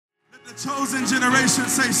The chosen generation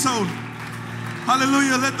say so.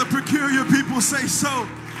 Hallelujah. Let the peculiar people say so.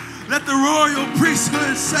 Let the royal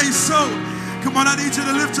priesthood say so. Come on, I need you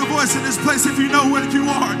to lift your voice in this place if you know what you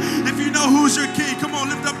are. If you know who's your king, come on,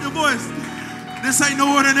 lift up your voice. This ain't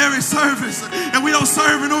no ordinary service, and we don't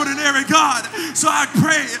serve an ordinary God. So I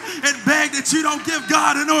pray and beg that you don't give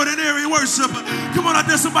God an ordinary worship. Come on, I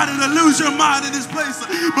dare somebody to lose your mind in this place.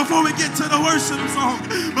 Before we get to the worship song,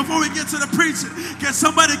 before we get to the preaching, can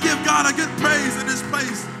somebody give God a good praise in this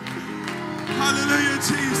place? Hallelujah,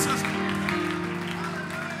 Jesus.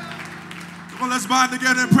 Come on, let's bind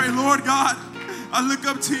together and pray. Lord God, I look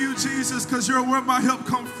up to you, Jesus, because you're where my help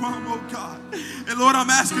comes from, oh God. And Lord, I'm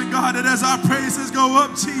asking, God, that as our praises go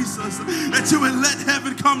up, Jesus, that you would let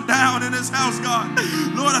heaven come down in this house, God.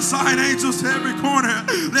 Lord, assign angels to every corner.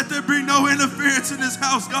 Let there be no interference in this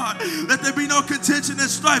house, God. Let there be no contention and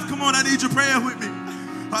strife. Come on, I need your prayer with me.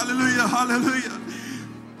 Hallelujah, hallelujah.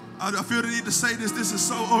 I feel the need to say this. This is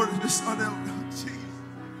so Jesus.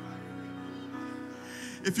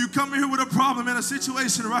 If you come here with a problem in a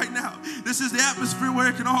situation right now, this is the atmosphere where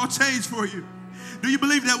it can all change for you. Do you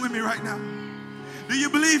believe that with me right now? Do you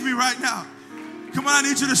believe me right now? Come on, I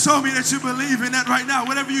need you to show me that you believe in that right now.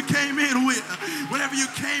 Whatever you came in with, whatever you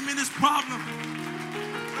came in this problem,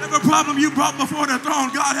 whatever problem you brought before the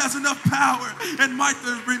throne, God has enough power and might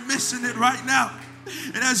to remission it right now.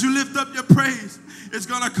 And as you lift up your praise, it's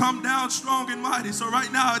going to come down strong and mighty. So right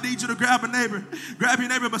now, I need you to grab a neighbor. Grab your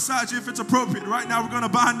neighbor beside you if it's appropriate. Right now, we're going to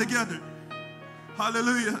bind together.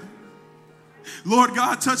 Hallelujah. Lord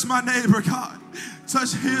God, touch my neighbor, God.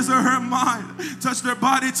 Touch his or her mind. Touch their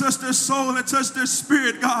body, touch their soul, and touch their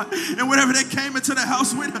spirit, God. And whatever they came into the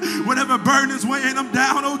house with, whatever burden is weighing them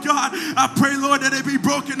down, oh God, I pray, Lord, that it be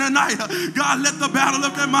broken tonight. God, let the battle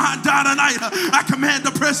of their mind die tonight. I command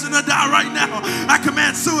depression to die right now. I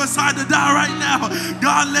command suicide to die right now.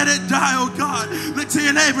 God, let it die, oh God. Look to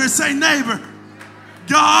your neighbor and say, neighbor,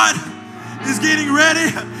 God is getting ready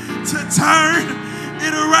to turn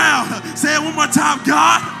it around. Say it one more time,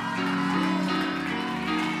 God.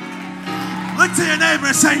 Look to your neighbor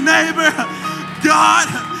and say, neighbor, God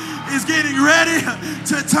is getting ready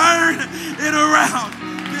to turn it around.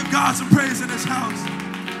 Give God some praise in this house.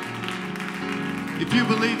 If you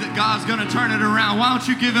believe that God's going to turn it around, why don't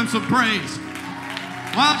you give him some praise?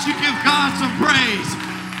 Why don't you give God some praise?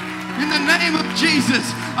 In the name of Jesus,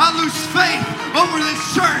 I lose faith over this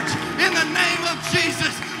church. In the name of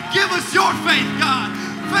Jesus, give us your faith, God.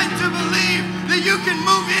 Faith to believe that you can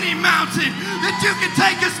move any mountain, that you can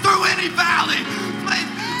take us through any valley. Faith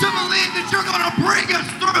to believe that you're going to bring us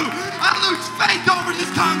through. I lose faith over this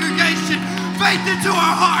congregation. Faith into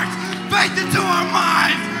our hearts. Faith into our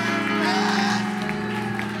minds.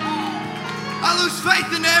 I lose faith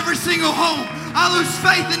into every single home. I lose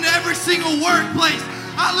faith into every single workplace.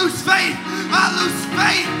 I lose faith. I lose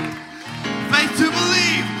faith. Faith to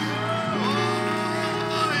believe.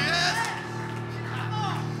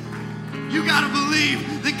 You got to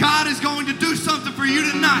believe that God is going to do something for you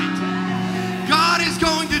tonight. God is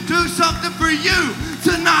going to do something for you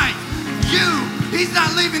tonight. He's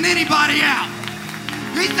not leaving anybody out.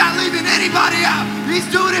 He's not leaving anybody out. He's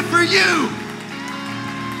doing it for you.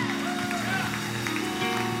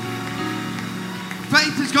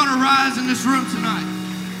 Faith is going to rise in this room tonight.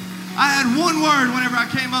 I had one word whenever I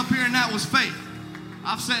came up here, and that was faith.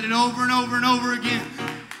 I've said it over and over and over again.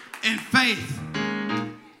 And faith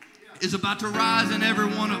is about to rise in every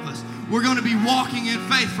one of us. We're going to be walking in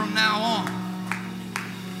faith from now on.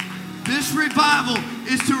 This revival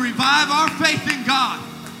is to revive our faith in God.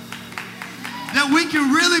 That we can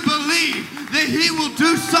really believe that he will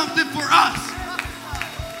do something for us.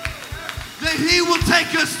 That he will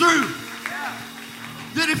take us through.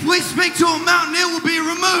 That if we speak to a mountain, it will be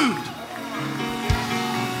removed.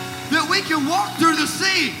 That we can walk through the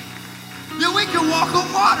sea. That we can walk on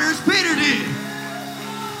water as Peter did.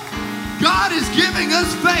 God is giving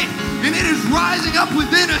us faith, and it is rising up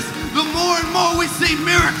within us the more and more we see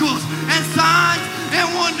miracles and signs and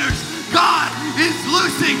wonders. God is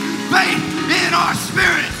loosing faith in our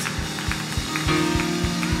spirits.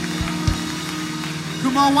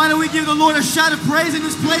 Come on, why don't we give the Lord a shout of praise in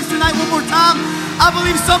this place tonight one more time? I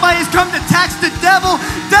believe somebody has come to tax the devil.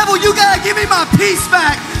 Devil, you gotta give me my peace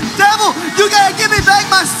back. Devil, you gotta give me back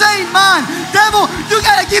my sane mind. Devil, you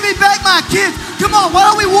gotta give me back my kids. Come on, why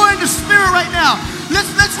don't we war in the spirit right now?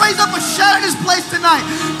 Let's raise up a shout in this place tonight.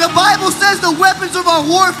 The Bible says the weapons of our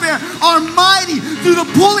warfare are mighty through the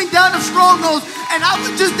pulling down of strongholds. And I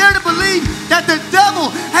would just dare to believe that the devil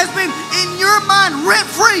has been in your mind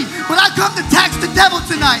rent-free. But I come to tax the devil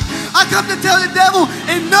tonight. I come to tell the devil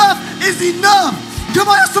enough is enough. Come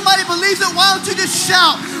on, if somebody believes it, why don't you just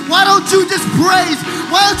shout? Why don't you just praise?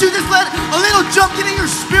 Why don't you just let a little jump get in your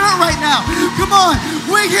spirit right now? Come on,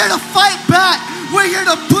 we're here to fight back. We're here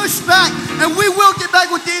to push back, and we will get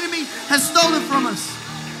back what the enemy has stolen from us.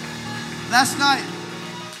 Last night,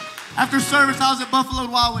 after service, I was at Buffalo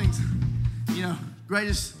Wild Wings. You know,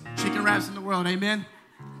 greatest chicken wraps in the world, amen?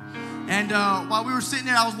 And while we were sitting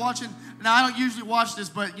there, I was watching. Now, I don't usually watch this,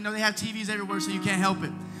 but, you know, they have TVs everywhere, so you can't help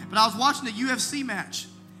it. But I was watching the UFC match,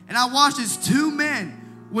 and I watched as two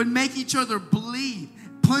men would make each other bleed,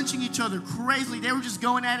 punching each other crazily. They were just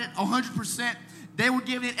going at it 100%. They were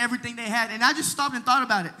giving it everything they had. And I just stopped and thought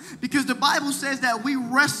about it, because the Bible says that we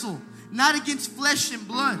wrestle not against flesh and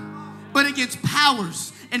blood, but against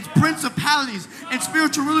powers and principalities and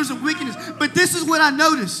spiritual rulers of wickedness. But this is what I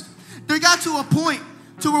noticed. They got to a point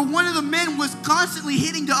to where one of the men was constantly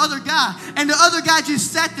hitting the other guy, and the other guy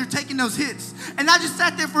just sat there taking those hits. And I just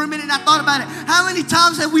sat there for a minute and I thought about it. How many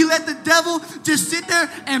times have we let the devil just sit there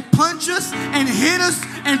and punch us and hit us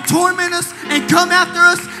and torment us and come after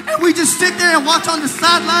us, and we just sit there and watch on the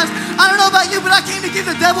sidelines? I don't know about you, but I came to give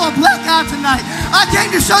the devil a black eye tonight. I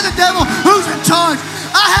came to show the devil who's in charge.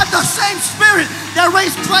 I have the same spirit that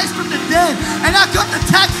raised Christ from the dead, and I come to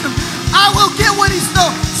tax him. I will get what he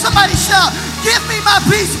stole. Somebody shout, give me my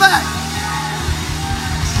peace back.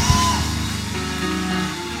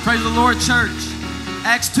 Praise the Lord, church.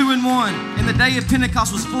 Acts 2:1. And the day of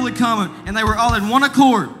Pentecost was fully come, and they were all in one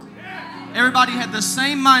accord. Everybody had the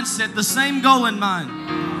same mindset, the same goal in mind.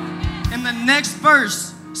 And the next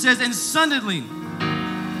verse says, and suddenly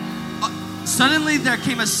there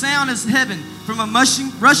came a sound as heaven from a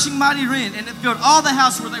rushing mighty wind, and it filled all the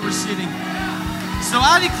house where they were sitting. So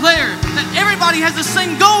I declare that everybody has the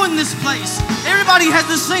same goal in this place. Everybody has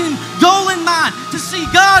the same goal in mind, to see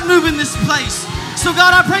God move in this place. So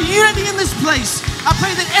God, I pray unity in this place. I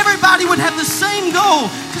pray that everybody would have the same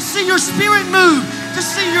goal, to see your spirit move, to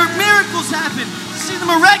see your miracles happen, to see the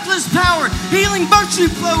miraculous power, healing virtue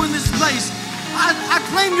flow in this place. I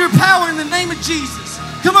claim your power in the name of Jesus.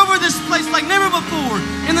 Come over this place like never before.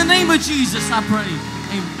 In the name of Jesus, I pray.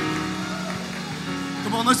 Amen.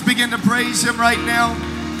 Come on, let's begin to praise him right now.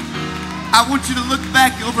 I want you to look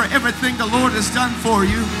back over everything the Lord has done for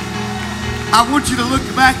you. I want you to look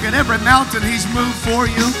back at every mountain he's moved for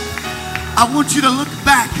you. I want you to look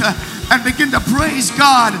back and begin to praise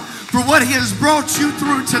God for what he has brought you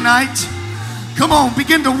through tonight. Come on,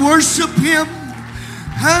 begin to worship him.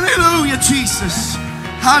 Hallelujah, Jesus.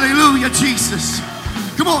 Hallelujah, Jesus.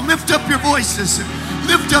 Come on, lift up your voices.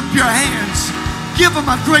 Lift up your hands. Give him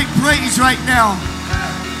a great praise right now.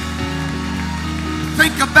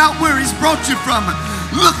 Think about where he's brought you from.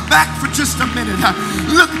 Look back for just a minute.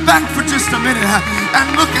 Look back for just a minute and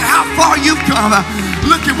look at how far you've come.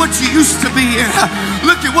 Look at what you used to be in.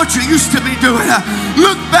 Look at what you used to be doing.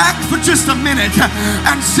 Look back for just a minute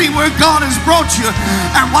and see where God has brought you.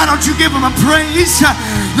 And why don't you give him a praise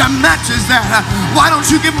that matches that? Why don't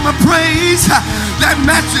you give him a praise that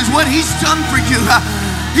matches what he's done for you?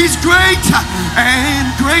 He's great and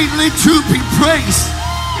greatly to be praised.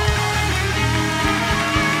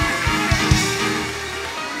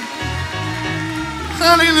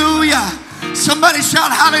 Hallelujah. Somebody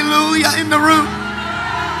shout hallelujah in the room.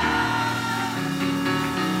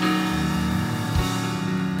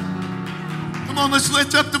 Come on, let's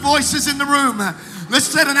lift up the voices in the room. Let's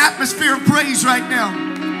set an atmosphere of praise right now.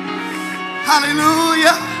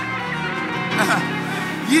 Hallelujah.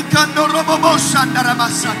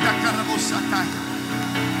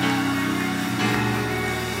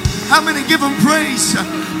 How many give him praise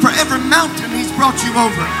for every mountain he's brought you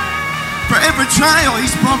over? For every trial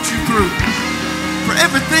he's brought you through. For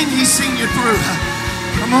everything he's seen you through.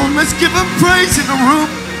 Come on, let's give him praise in the room.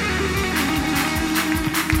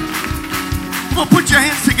 Come on, put your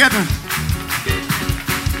hands together.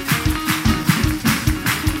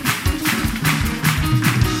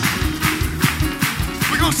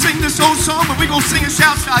 We're going to sing this old song, but we're going to sing a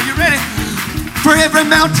shout style. You ready? For every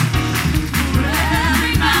mountain. For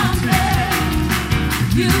every mountain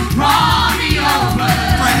you brought me over.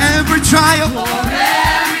 For every trial. For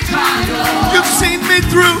every trial You've seen me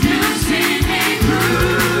through. you've seen me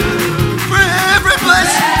through. For every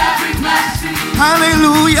blessing. Every blessing.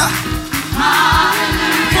 Hallelujah.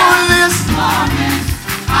 Hallelujah. For this. For this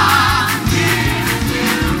I'm giving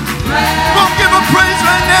you praise. Come on, give him praise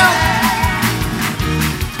right now.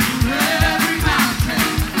 For every mountain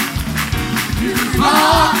you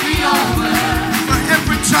brought me over. For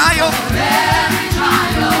every trial. For every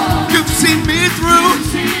trial You've seen me through. you've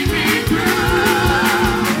seen me through.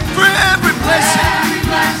 For every blessing. Every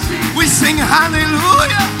blessing. We sing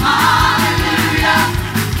hallelujah. Hallelujah.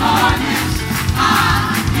 For this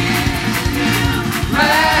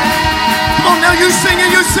Come on now, you sing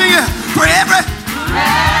it, you sing it. For every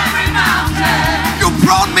mountain, you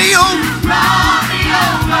brought me over.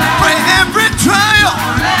 For every trial,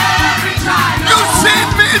 you seen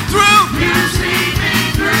me through.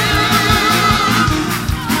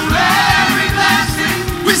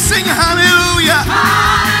 We sing hallelujah.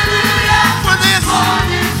 For this.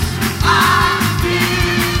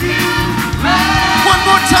 One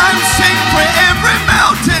more time, sing for every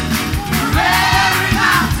mountain.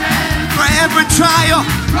 For every trial.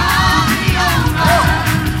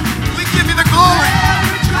 We give you the glory.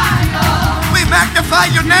 We magnify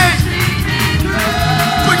your name.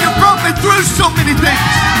 For you brought me through so many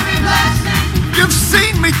things. You've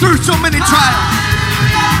seen me through so many trials.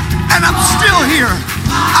 And I'm still here.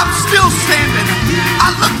 I'm still standing. I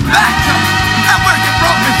look back at where you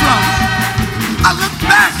brought me from. I look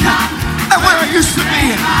back at where I used to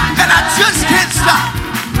be. And I just can't stop.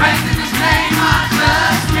 Praising His name, I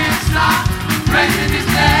just can't stop. Praising His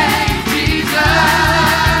name,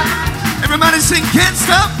 Jesus. Everybody sing, can't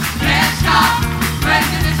stop. Can't stop.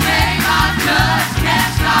 Praising His name, I just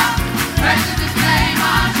can't stop. Praising His name,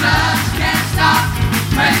 I just can't stop.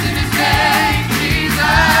 Praising His name, Jesus.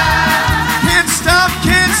 Can't stop,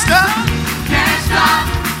 can't stop. Can't stop.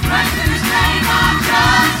 Praising His name, I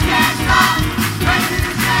just can't stop. Praising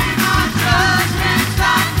His name, I just can't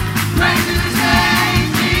stop. Praising His name,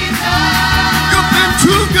 Jesus. You've been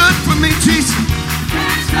too good for me, Jesus.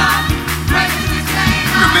 Can't stop. Praising His name,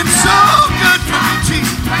 You've been so good for me,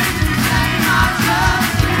 Jesus. praising His name, I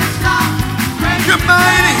just can't stop. Praising You're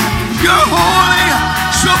mighty, you're holy,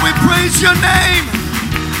 so we praise your name.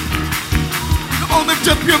 Come on, lift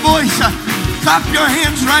up your voice. Clap your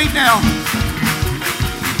hands right now.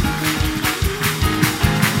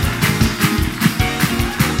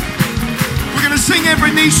 We're going to sing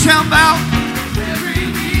every knee shall bow,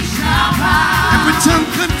 every knee shall bow. every tongue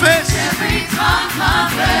confess. Every tongue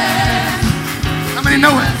confess. How many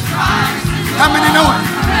know it? Christ is How many know it?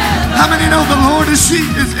 forever. How many know the Lord is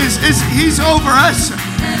He's over us?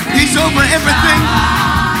 He's over everything.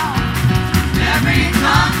 Every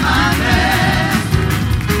tongue confess.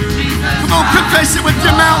 Jesus Come on, confess it with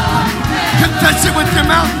your mouth. Confess it with your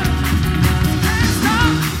mouth.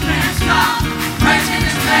 can't stop. Praising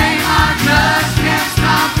His name, I just can't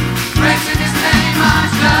stop. Praising His name, I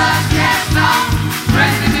just can't stop.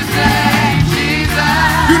 Praising His name,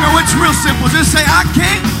 Jesus. You know it's real simple. Just say, I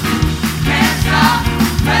can't. Can't stop.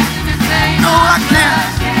 Praising His name, No, I can't.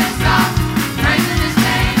 just can't stop. Praising His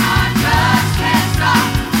name, I just can't stop.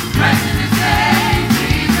 Praising His name,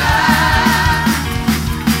 Jesus.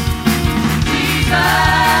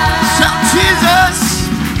 Jesus. Shout Jesus.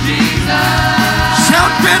 Jesus.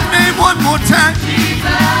 Shout that name one more time.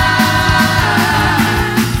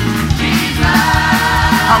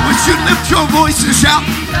 I wish you'd lift your voice and shout.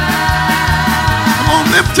 Come on,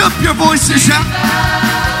 lift up your voice and shout.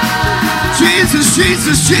 Jesus,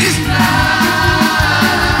 Jesus, Jesus.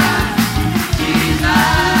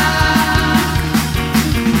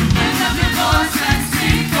 Lift up your voice and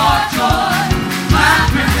sing for joy. Clap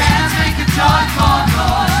your hands, make a joyful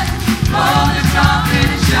noise. Blow the trumpet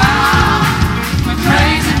and shout. We're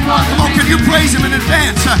praising for the Come on, can you praise Him in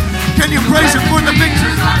advance? Can you praise Him for the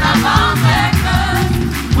victory?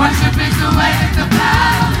 Worship is the way that the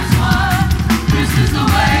battle is won. This is the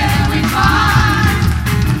way that we fight.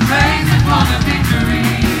 Praising for the victory.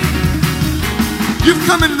 You've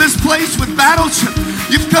come into this place with battles.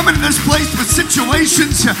 You've come into this place with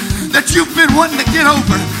situations that you've been wanting to get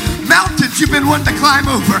over. Mountains you've been wanting to climb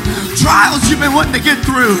over. Trials you've been wanting to get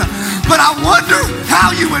through. But I wonder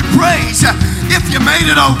how you would praise if you made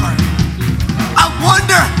it over. I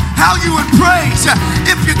wonder how you would praise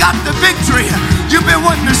if you got the victory you've been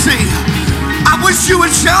wanting to see. I wish you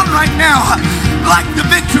would shout right now like the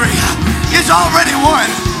victory is already won.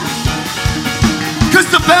 Because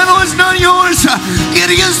the battle is not yours, it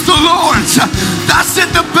is the Lord's. I said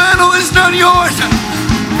the battle is not yours,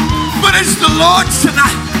 but it's the Lord's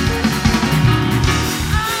tonight.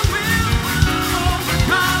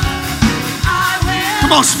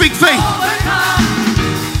 Come on, speak faith.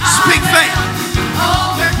 Speak faith.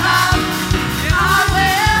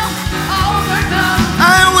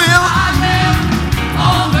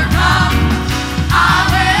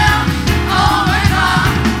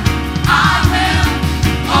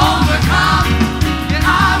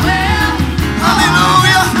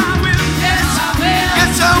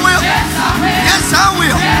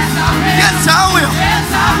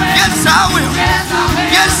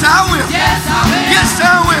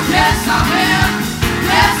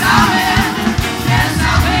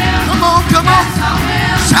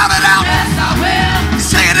 Shout it out.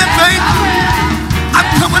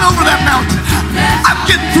 coming over that mountain. I'm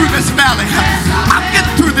getting through this valley. I'm getting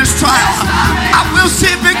through this trial. I will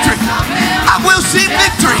see victory. I will see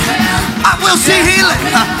victory. I will see healing.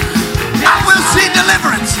 I will see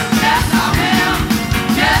deliverance. Yes, I will.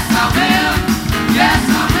 Yes, I will. Yes,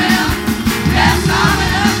 I will. Yes, I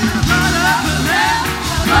will. Blood of the Lamb.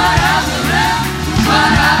 Blood of the Lamb.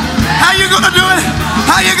 Blood of the Lamb. How you gonna do it?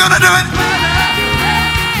 How you gonna do it?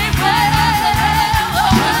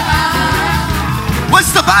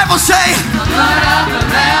 What's the Bible say? Blood of the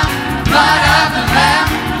Lamb. Blood of the Lamb.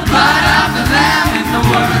 Blood of the Lamb. In the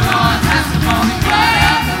word of our testimony. Blood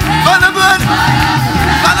of the Lamb. By the blood.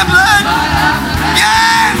 By the blood.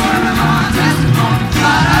 Yeah. Blood of our testimony.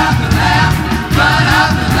 Blood of the Lamb. Blood of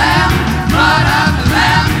the Lamb. Blood of the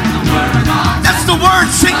Lamb. In the word of our testimony. That's the word.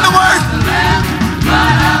 Sing the word.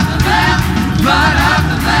 Blood of the Lamb. Blood of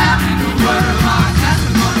the Lamb. In the word of our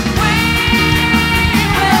testimony.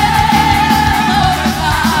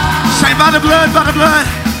 Say by the blood, by the blood.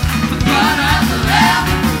 Blood of the Lamb.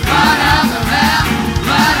 Blood of the Lamb.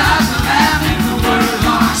 Blood of the Lamb. In the word of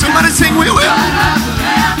our Somebody sing, we will. blood of the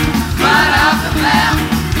Lamb. Blood of the Lamb.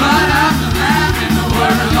 Blood of the Lamb. In the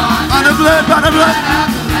word of our By the blood, by the blood. blood of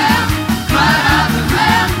the Lamb. Blood of the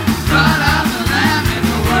Lamb. Blood of the Lamb. In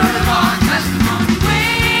the word of our testimony.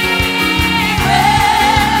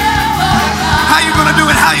 How you gonna do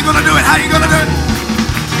it? How you gonna do it? How you gonna do it?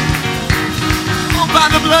 Oh, by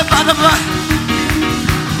the blood, by the blood.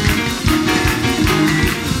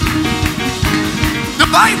 The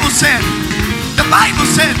Bible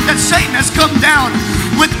said that Satan has come down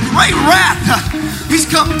with great wrath. He's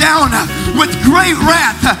come down with great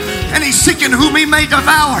wrath, and he's seeking whom he may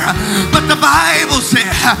devour. But the Bible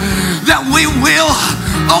said that we will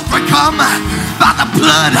overcome by the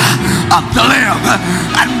blood of the Lamb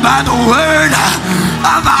and by the word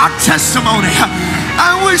of our testimony.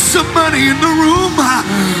 I wish somebody in the room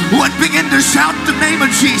would begin to shout the name of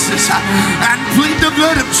Jesus and plead the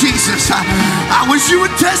blood of Jesus. I wish you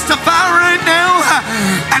would testify right now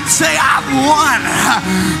and say, I've won.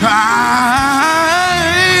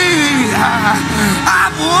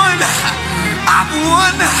 I've won. I've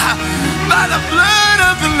won by the blood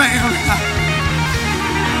of the Lamb.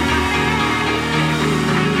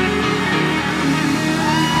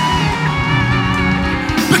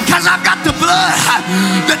 Because I've got the blood,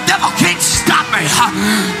 the devil can't stop me.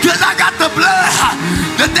 Because I got the blood,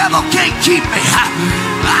 the devil can't keep me.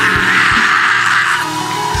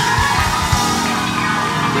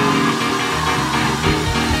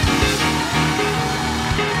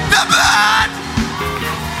 The blood.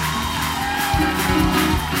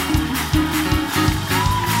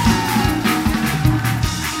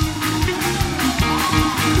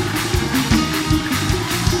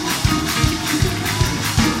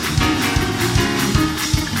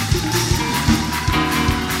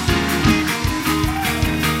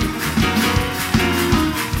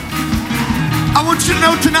 I want you to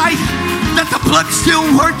know tonight that the blood still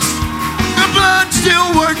works. The blood still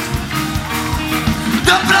works.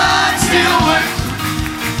 The blood still works.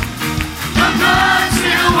 The blood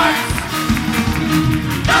still works.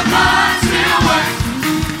 The blood still works.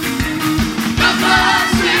 The blood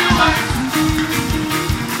still works. The blood still works.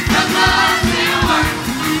 The blood still works.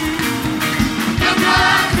 The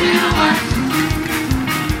blood still works.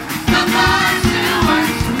 The blood still works. The blood still works.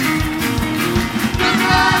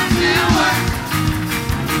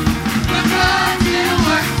 The blood still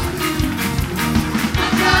works. The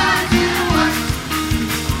blood still works.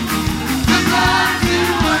 The blood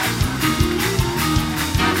still works.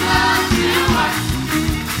 The blood still works.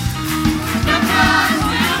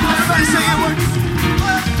 Everybody say it works.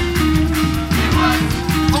 It works.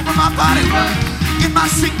 Over my body, in my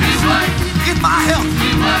sickness, in my health,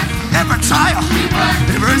 every trial,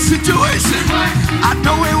 every situation. I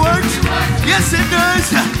know it works. Yes, it does.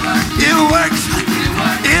 It works.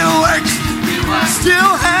 It works.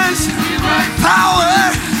 Still has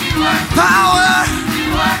power. Power.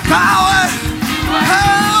 Power.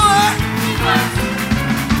 Power.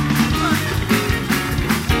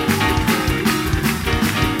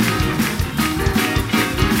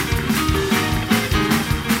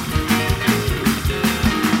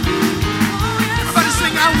 Everybody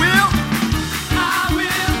sing, I will.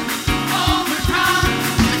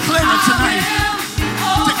 Declare it tonight.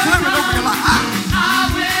 Declare it over your life.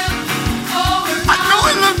 I know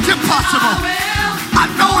it looked impossible. I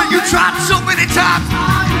know it. You tried so many times.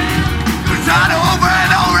 You tried over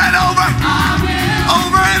and over and over.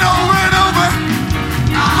 Over and over and over.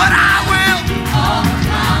 But I will.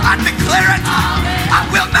 I declare it. I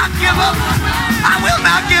will not give up. I will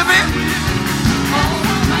not give in.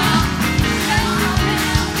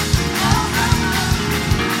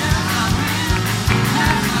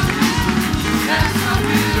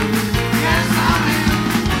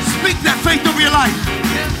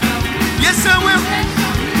 Yes, I will.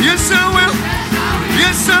 Yes, I will.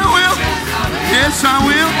 Yes, I will. Yes, I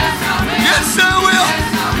will. Yes, I will.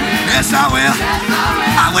 Yes, I will.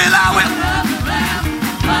 I will. I will.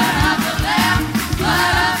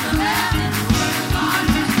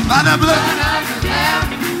 By the blood.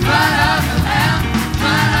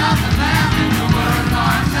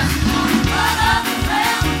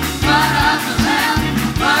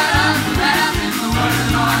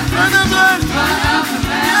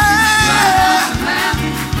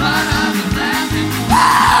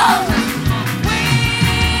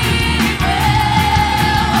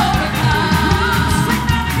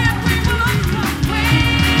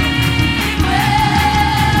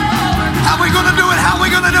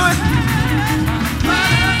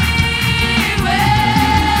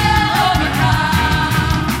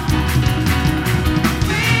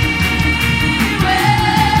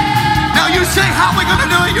 How we gonna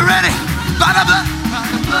do it? You ready? By the blood. By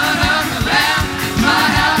the blood of the Lamb,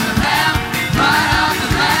 blood of the Lamb, blood of the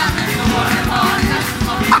Lamb, and the word of our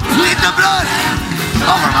testimony. I plead the blood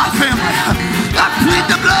over my family. I plead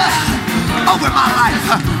the blood over my life.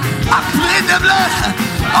 I plead the blood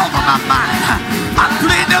over my mind. I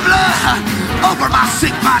plead the blood over my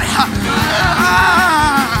sick body.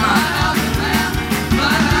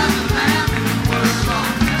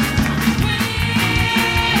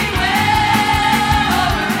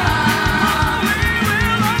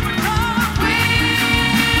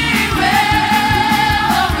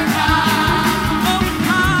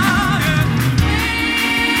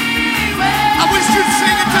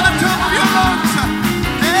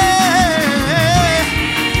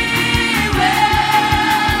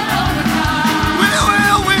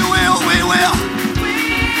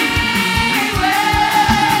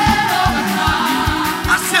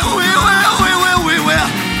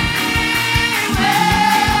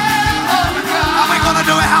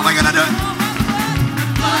 How we gonna do it?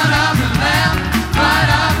 Blood of the Lamb, blood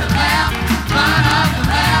of the Lamb, blood of the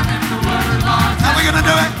Lamb, and the word of our testimony. How we gonna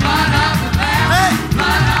do it? Blood of the Lamb, hey,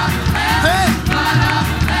 blood of the Lamb, hey, blood of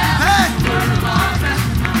the Lamb, hey, word of our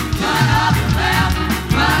testimony. Blood of the Lamb,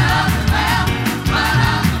 blood of the Lamb, blood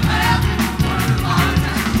of the Lamb, word of our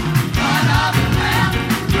testimony. Blood of the Lamb, blood of the Lamb,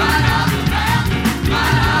 blood of the Lamb,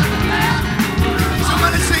 word of our testimony.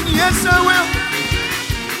 Somebody sing, yes I will.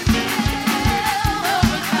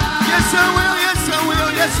 Yes, I will, yes, I will,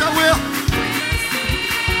 yes, I will.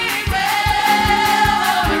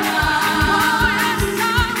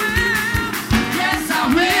 Yes, I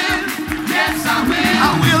will. Yes, I will.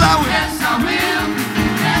 I will, I will. Yes, I will.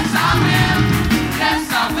 Yes, I will. Yes,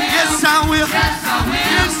 I will.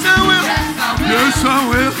 Yes, I will. Yes, I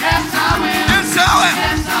will. Yes, I will. Yes, I will.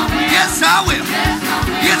 Yes, I will.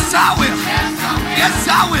 Yes, I will. Yes, I will. Yes,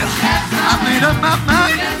 I will. I made up my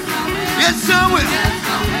mind. Yes, I will.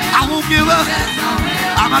 I won't give up.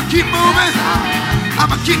 I'ma keep moving.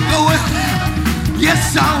 I'ma keep going.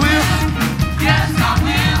 Yes, I will. Yes, I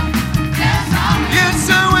will. Yes,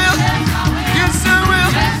 I will. Yes, I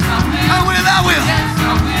will. I will. I will.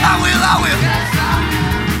 I will. I will.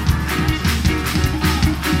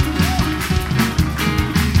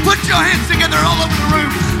 Put your hands together all over the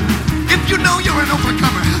room. If you know you're an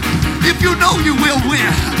overcomer, if you know you will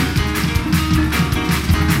win.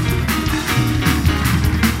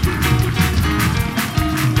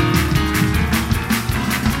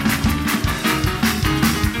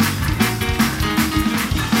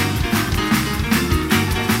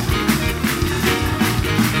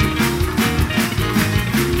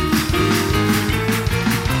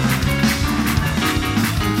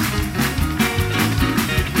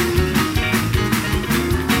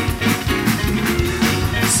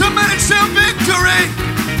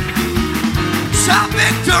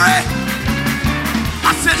 Victory!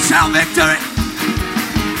 I said shout victory!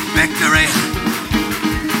 Victory!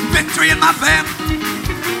 Victory in my family!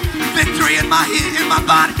 Victory in my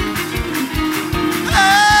body!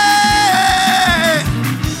 Hey!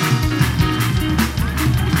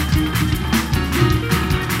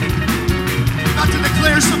 About to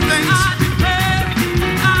declare some things. I declare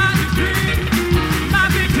my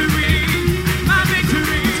victory, my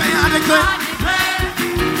victory. Say I declare.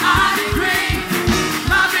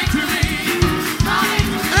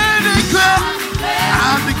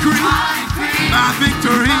 My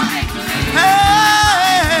victory. Hey!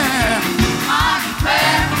 I declare,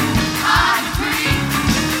 I decree,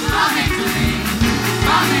 my victory,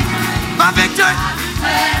 my victory. My victory. I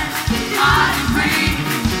declare, I decree,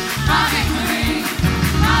 my victory,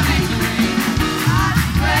 my victory.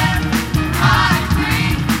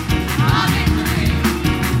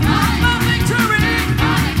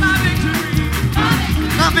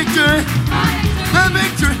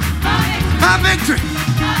 victory.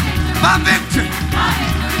 My victory.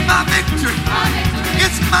 My victory.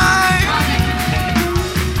 It's mine.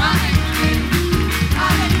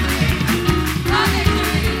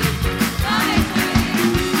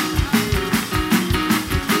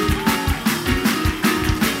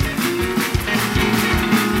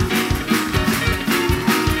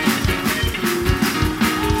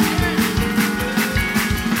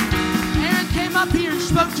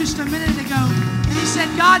 Spoke just a minute ago, and he said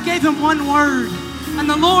God gave him one word, and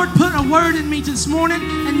the Lord put a word in me this morning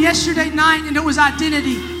and yesterday night, and it was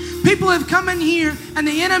identity. People have come in here, and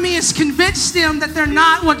the enemy has convinced them that they're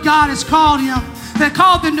not what God has called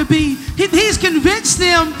them to be. He's convinced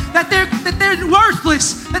them that they're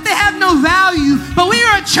worthless, that they have no value. But we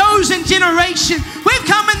are a chosen generation. We've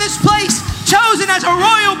come in this place chosen as a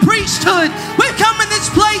royal priesthood. We've come in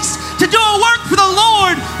this place to do a work for the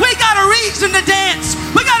Lord. We got a reason to dance.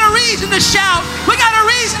 We got a reason to shout. We got a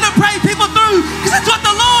reason to pray people through, because that's what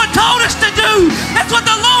the Lord told us to do. That's what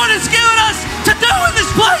the Lord has given us to do in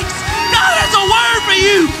this place. God has a word for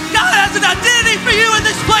you. God has an identity for you in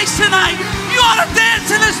this place tonight. You ought to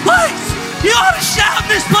dance in this place. You ought to shout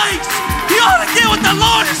in this place. You ought to get what the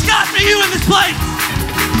Lord has got for you in this place.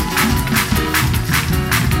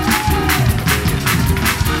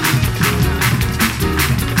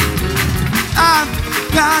 I've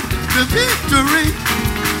got the victory.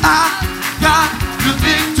 I've got the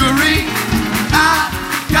victory. I've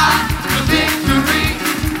got the victory.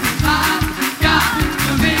 I've got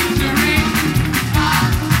the victory.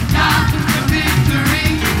 I've got the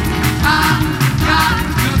victory. I've got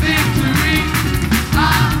the victory.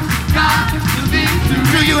 I've got the victory.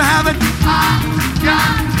 Do you have it? I've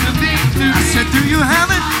got the victory. I said, do you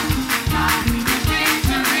have it?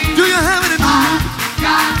 Do you have it in the room?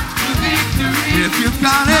 If you've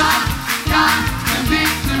got it,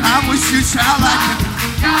 I wish you shout like it.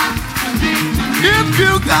 If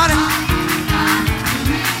you got it,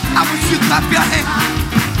 I wish you clap your hands.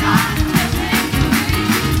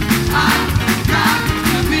 I've got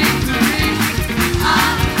the victory.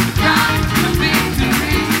 I've got the victory. I've got the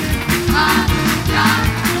victory.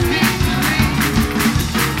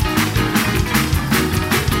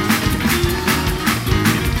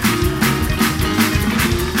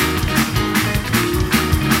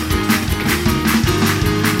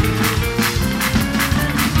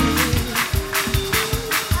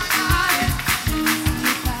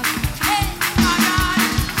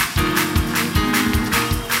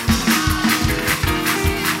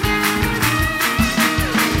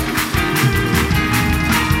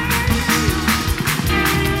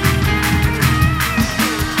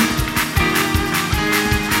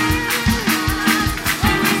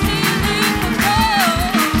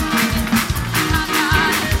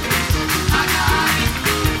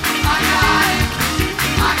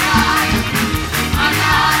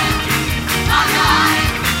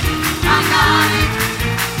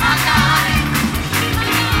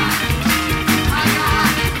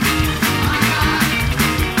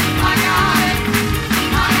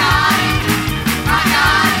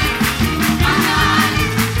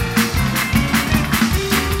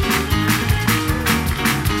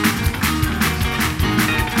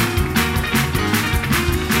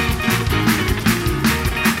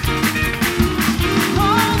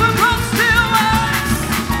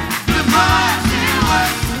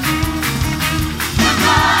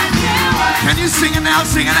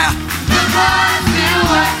 Sing it out.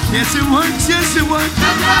 Yes, it works. Yes, it works.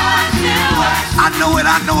 I know it.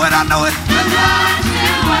 I know it. I know it.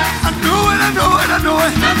 I know it. I know it. I know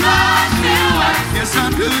it. Yes, I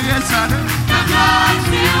do. Yes, I do.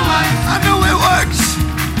 I know it works.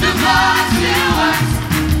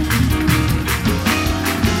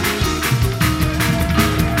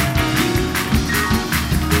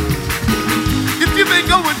 If you've been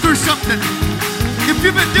going through something, if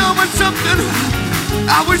you've been dealing with something,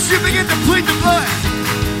 I wish you begin to plead the blood.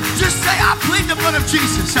 Just say, I plead the blood of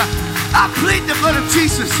Jesus. I plead the blood of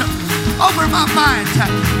Jesus over my mind.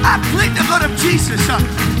 I plead the blood of Jesus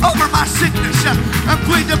over my sickness. I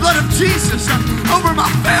plead the blood of Jesus over my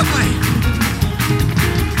family.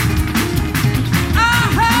 I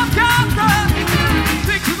have got the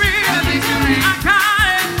victory. I got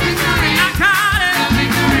it. I got it.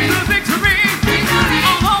 The victory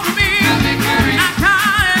all over me. I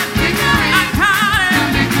got it. I got it.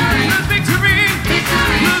 The victory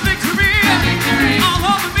all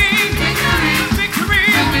over me. The victory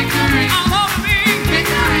all over me.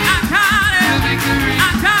 I got it. I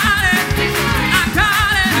got it. I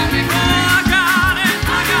got it. Oh, I got it.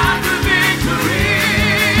 I got the victory.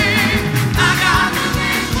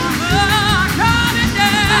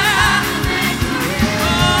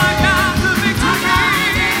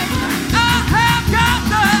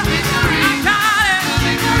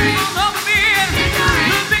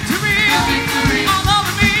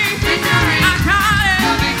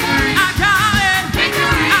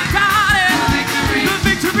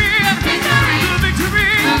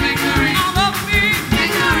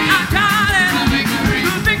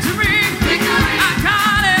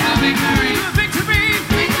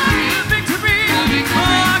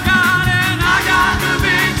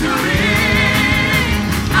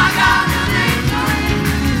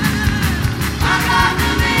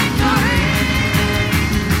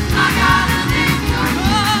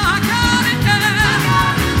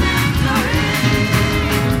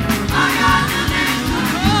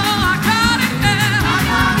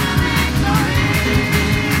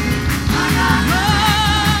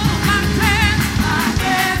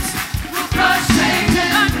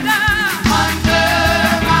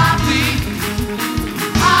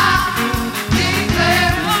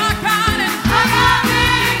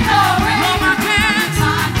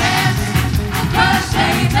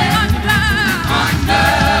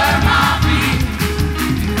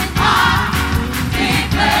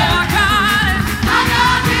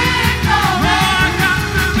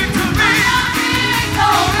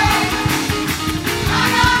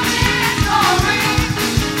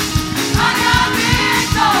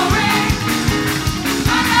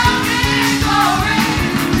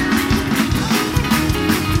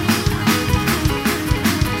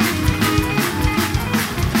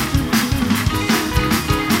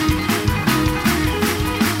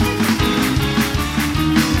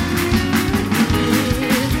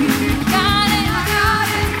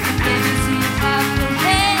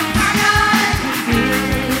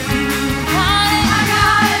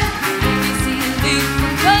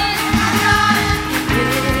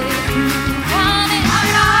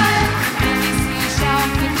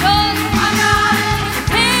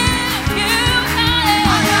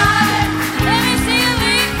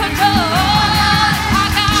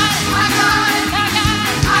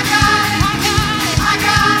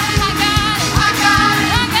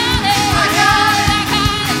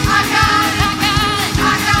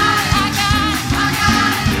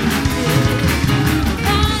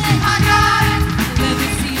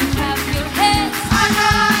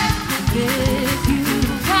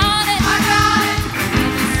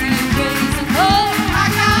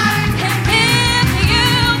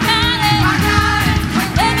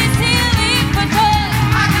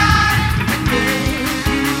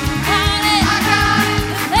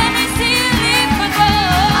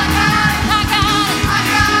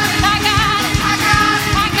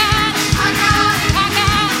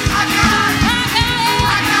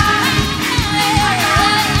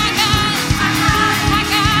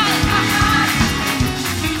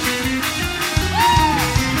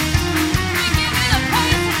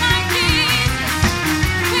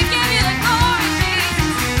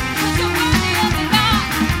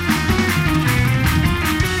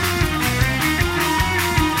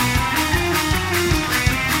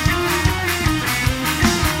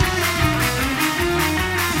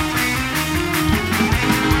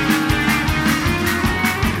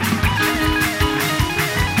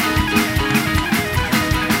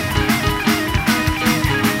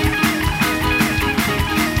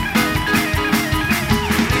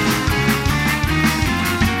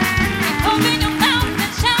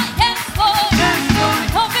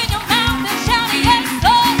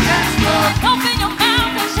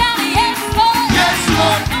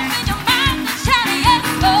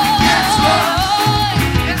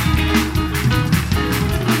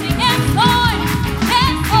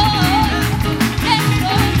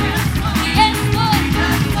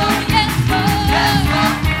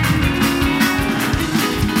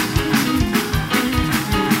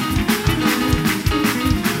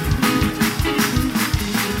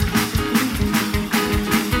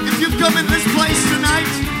 come in this place tonight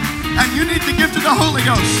and you need the gift of the Holy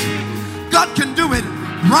Ghost, God can do it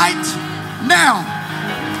right now.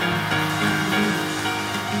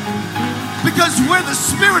 Because where the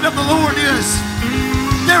Spirit of the Lord is,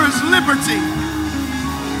 there is liberty.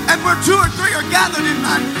 And where 2 or 3 are gathered in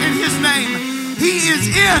His name, He is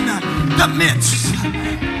in the midst.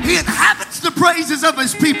 He inhabits the praises of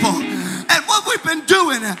His people. And what we've been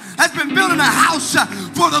doing has been building a house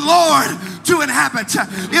for the Lord to inhabit.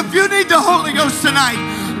 If you need the Holy Ghost tonight,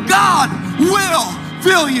 God will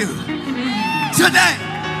fill you today.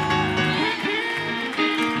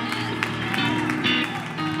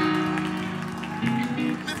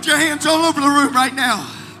 Lift your hands all over the room right now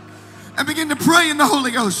and begin to pray in the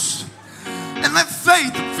Holy Ghost. And let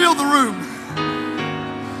faith fill the room.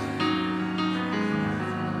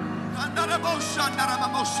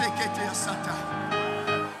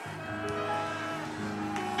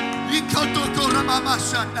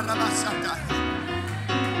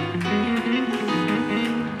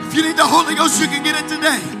 If you need the Holy Ghost, you can get it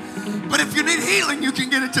today. But if you need healing, you can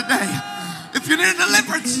get it today. If you need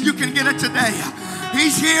deliverance, you can get it today.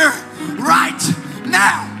 He's here right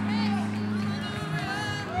now.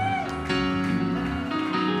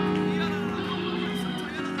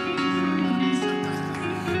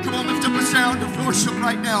 Come on, lift up a sound of worship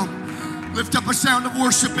right now. Lift up a sound of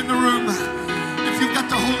worship in the room. If you've got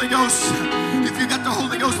the Holy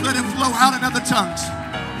Ghost, let it flow out in other tongues.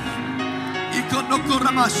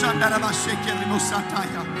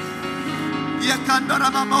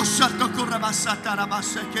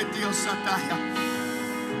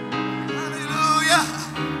 Hallelujah.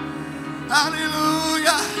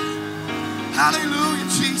 Hallelujah. Hallelujah,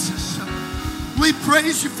 Jesus. We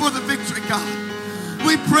praise you for the victory, God.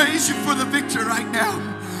 We praise you for the victory right now.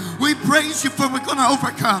 We praise you for we're going to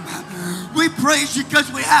overcome. We praise you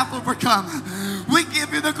because we have overcome. We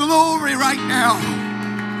give you the glory right now.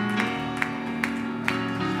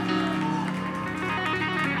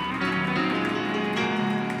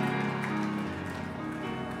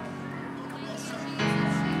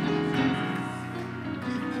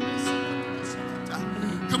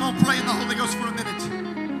 Come on, pray in the Holy Ghost for a minute.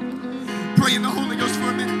 Pray in the Holy Ghost for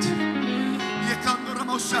a minute.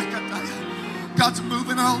 God's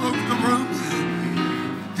moving all over the room.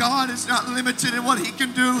 God is not limited in what He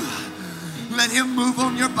can do. Let Him move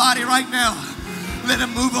on your body right now. Let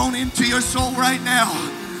Him move on into your soul right now.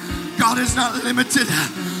 God is not limited.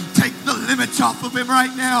 Take the limits off of Him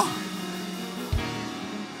right now.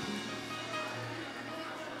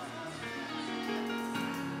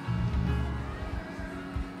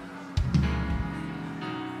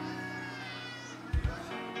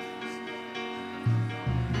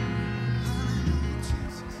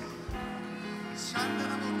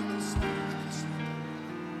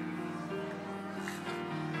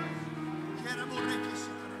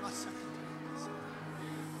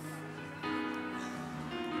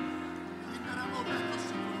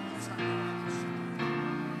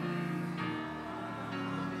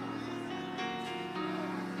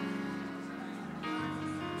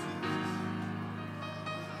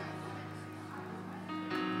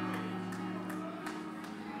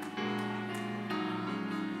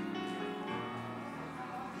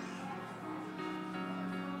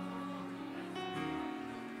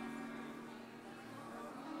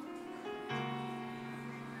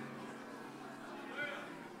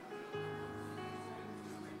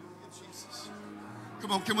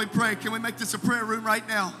 Come on, can we pray? Can we make this a prayer room right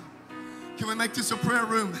now? Can we make this a prayer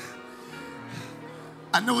room?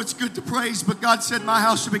 I know it's good to praise, but God said my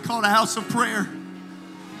house should be called a house of prayer.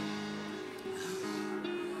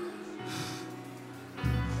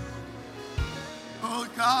 Oh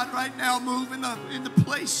God, right now move in the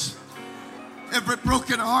place. Every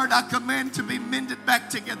broken heart I command to be mended back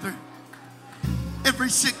together. Every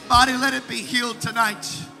sick body, let it be healed tonight.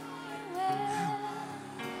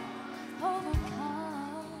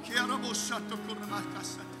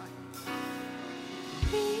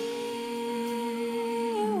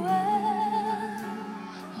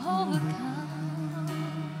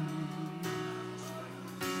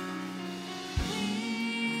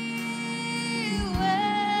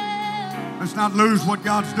 Let's not lose what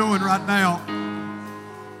God's doing right now.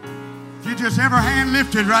 If you just every hand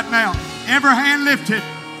lifted right now. Every hand lifted.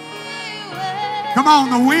 Come on,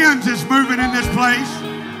 the wind is moving in this place.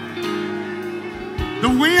 The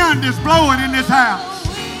wind is blowing in this house.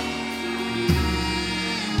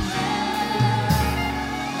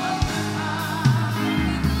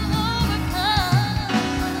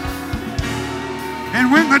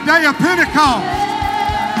 And when the day of Pentecost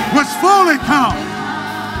was fully come,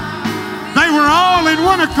 they were all in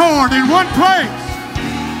one accord, in one place.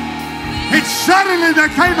 And suddenly there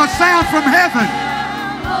came a sound from heaven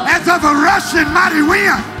as of a rushing mighty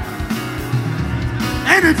wind,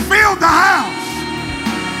 and it filled the house.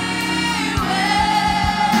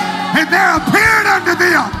 And there appeared unto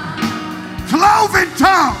them cloven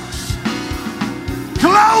tongues,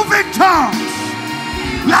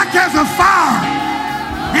 like as a fire,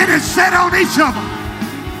 and it set on each of them.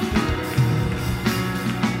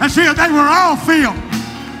 And see, they were all filled.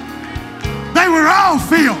 They were all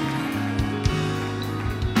filled.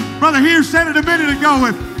 Brother Hughes said it a minute ago,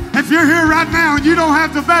 if you're here right now and you don't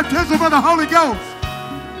have the baptism of the Holy Ghost,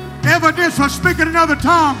 evidence for speaking in other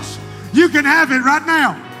tongues, you can have it right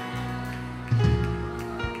now.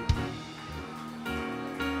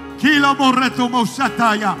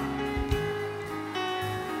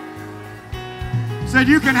 Said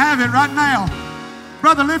you can have it right now.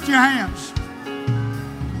 Brother, lift your hands.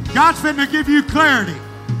 God's finna give you clarity.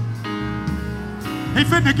 He's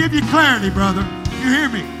finna give you clarity, brother. You hear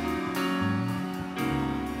me?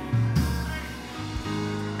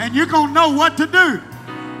 And you're going to know what to do.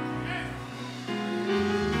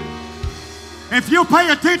 If you'll pay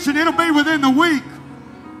attention, it'll be within the week.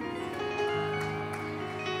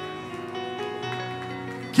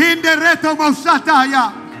 Kindereto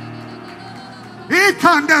mosataya.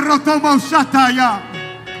 Ikanderoto mosataya.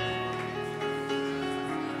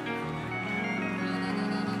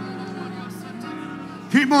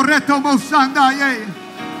 Kimoreto mosandaya.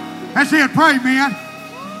 That's it. Pray, man.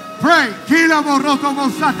 Pray.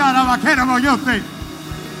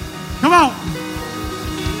 Come on.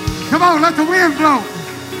 Come on, let the wind blow.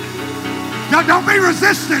 Don't be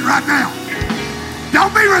resistant right now.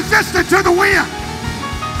 Don't be resistant to the wind.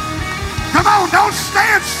 Come on, don't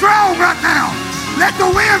stand strong right now. Let the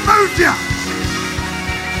wind move you.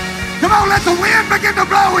 Come on, let the wind begin to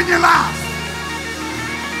blow in your life.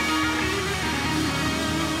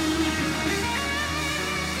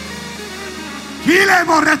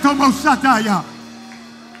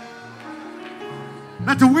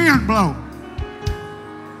 Let the wind blow.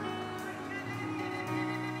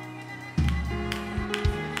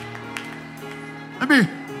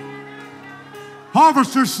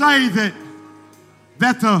 Harvesters say that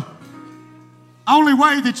the only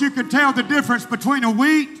way that you can tell the difference between a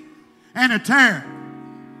wheat and a tare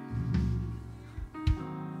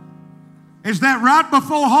is that right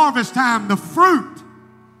before harvest time, the fruit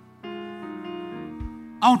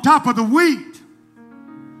on top of the wheat,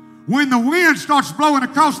 when the wind starts blowing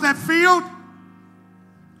across that field,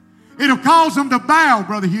 it'll cause them to bow,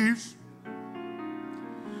 Brother Hughes.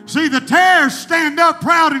 See, the tares stand up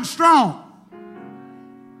proud and strong.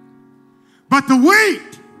 But the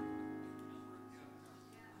wheat,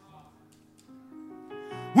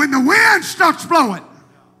 when the wind starts blowing,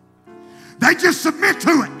 they just submit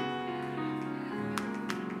to it.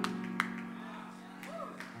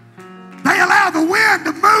 They allow the wind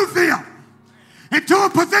to move them into a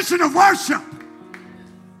position of worship.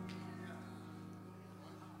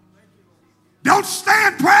 Don't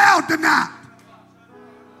stand proud tonight.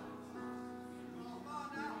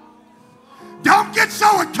 Don't get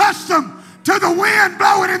so accustomed to the wind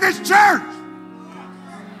blowing in this church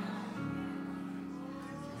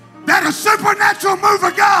that a supernatural move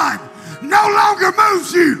of God no longer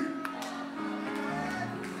moves you.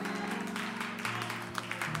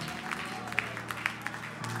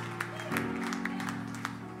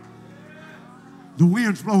 The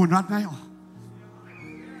wind's blowing right now.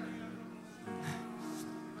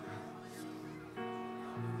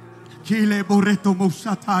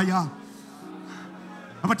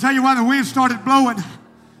 I'm going to tell you why the wind started blowing.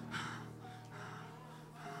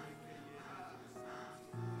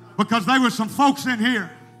 Because there were some folks in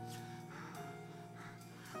here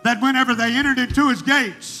that whenever they entered into his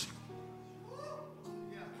gates,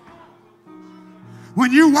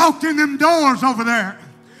 when you walked in them doors over there,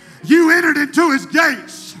 you entered into his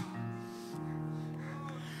gates.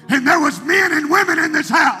 And there was men and women in this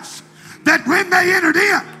house that when they entered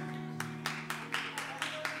in,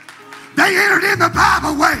 they entered in the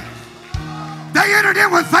Bible way. They entered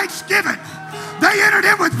in with thanksgiving. They entered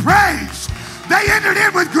in with praise. They entered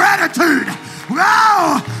in with gratitude.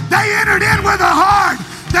 Wow! They entered in with a heart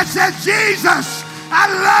that said, Jesus,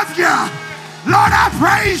 I love you. Lord, I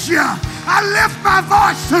praise you. I lift my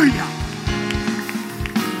voice to you.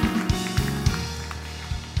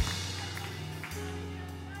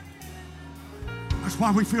 That's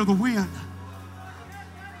why we feel the wind.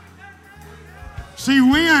 See,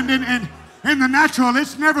 wind in the natural,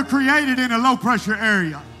 it's never created in a low pressure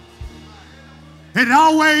area. It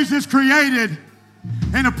always is created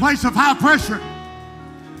in a place of high pressure.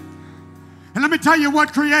 And let me tell you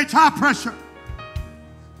what creates high pressure.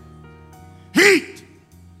 heat,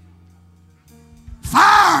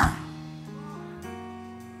 fire.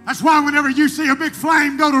 That's why whenever you see a big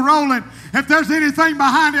flame go to rolling, if there's anything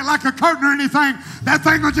behind it like a curtain or anything, that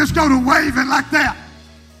thing will just go to waving like that.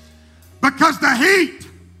 Because the heat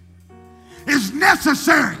is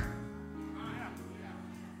necessary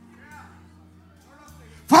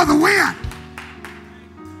for the wind.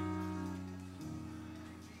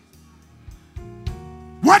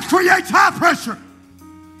 What creates high pressure?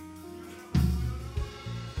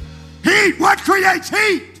 Heat. What creates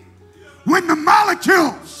heat? When the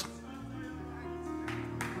molecules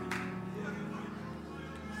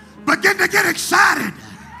begin to get excited.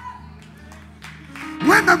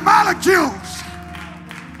 When the molecules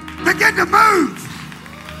begin to move,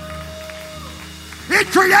 it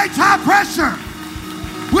creates high pressure,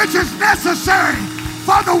 which is necessary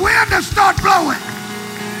for the wind to start blowing.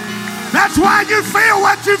 That's why you feel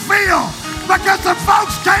what you feel, because the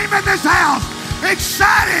folks came in this house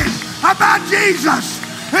excited about Jesus.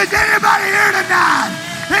 Is anybody here tonight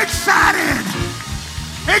excited?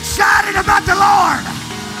 Excited about the Lord.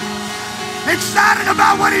 Excited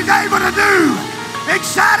about what he's able to do.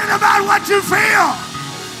 Excited about what you feel.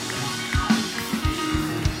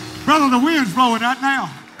 Brother, the wind's blowing right now.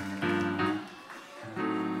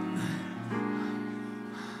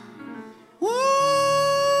 Woo!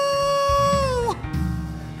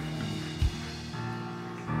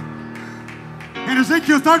 In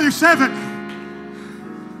Ezekiel 37,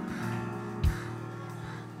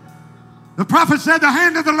 the prophet said, the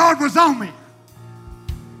hand of the Lord was on me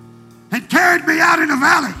and carried me out in a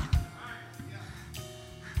valley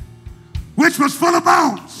which was full of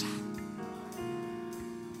bones.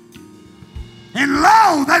 And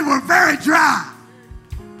lo, they were very dry.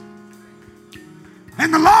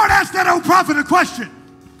 And the Lord asked that old prophet a question.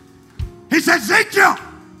 He said, Ezekiel,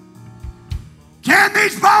 can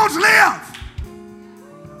these bones live?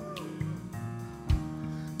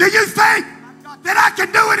 Do you think that I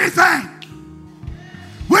can do anything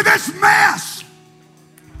with this mess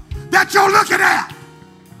that you're looking at?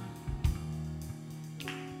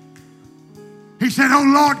 He said, oh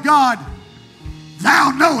Lord God, thou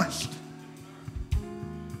knowest.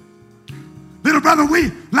 Little brother,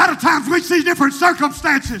 a lot of times we see different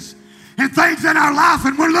circumstances and things in our life,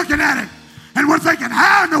 and we're looking at it and we're thinking,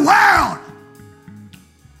 how in the world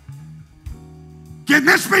can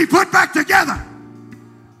this be put back together?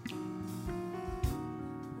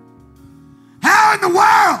 How in the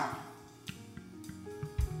world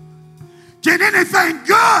can anything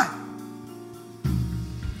good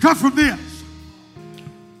come from this?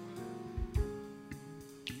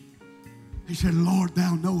 He said, Lord,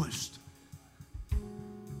 thou knowest.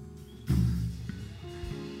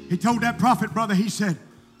 He told that prophet, brother, he said,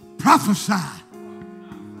 prophesy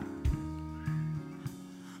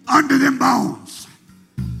unto them bones.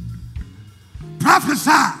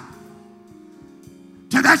 Prophesy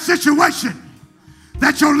to that situation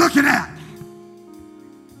that you're looking at.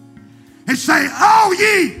 And say, oh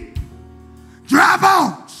ye dry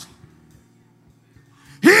bones,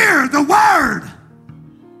 hear the word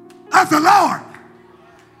of the Lord.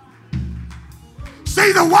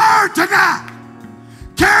 See, the word tonight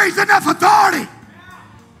carries enough authority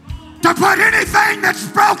to put anything that's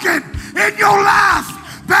broken in your life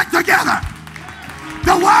back together.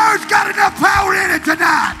 The word's got enough power in it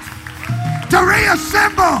tonight to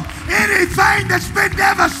reassemble anything that's been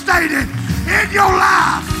devastated in your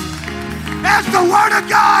life. As the word of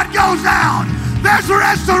God goes out, there's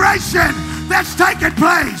restoration that's taking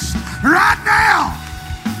place right now.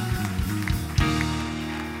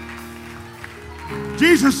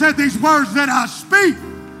 Jesus said, these words that I speak,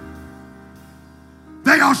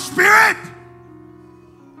 they are spirit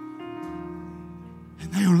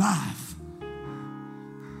and they are life.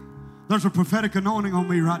 There's a prophetic anointing on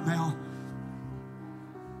me right now.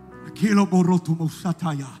 And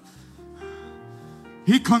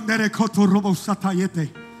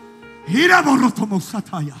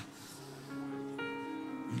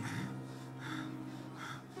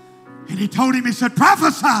he told him, he said,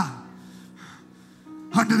 prophesy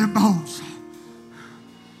unto them bones.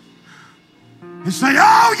 And say,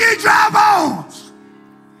 oh, ye dry bones,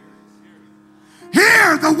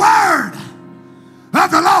 hear the word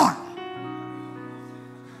of the Lord.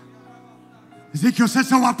 Ezekiel said,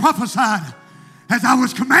 so I prophesied as I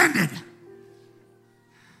was commanded.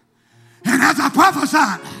 And as I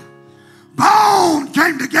prophesied, bone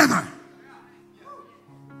came together.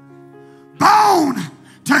 Bone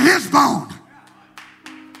to his bone.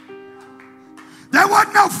 There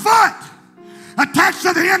wasn't no foot attached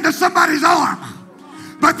to the end of somebody's arm.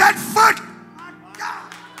 But that foot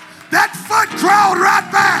crawled right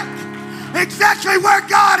back exactly where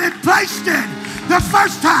God had placed it the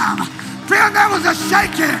first time. Friend, there was a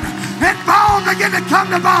shaking, and bone began to come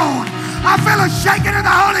to bone. I feel a shaking in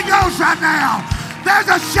the Holy Ghost right now. There's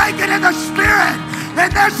a shaking in the Spirit, and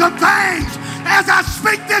there's some things as I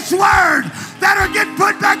speak this word that are getting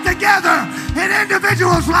put back together in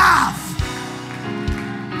individuals' life.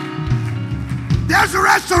 There's a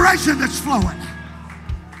restoration that's flowing.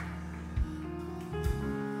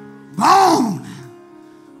 Bone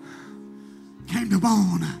came to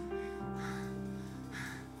bone.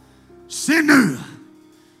 Sinew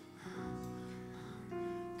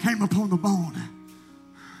came upon the bone.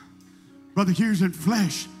 Brother Hughes, and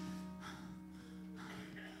flesh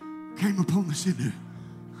came upon the sinew.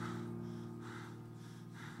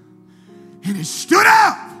 And it stood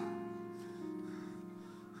up.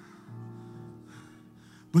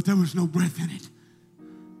 But there was no breath in it.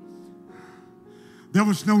 There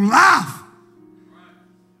was no life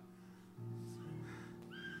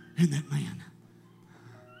in that man.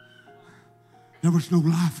 There was no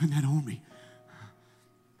life in that army.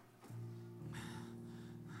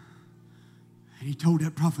 And he told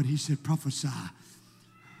that prophet, he said, prophesy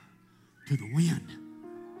to the wind.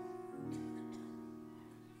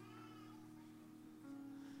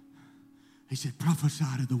 He said, prophesy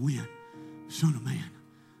to the wind, son of man.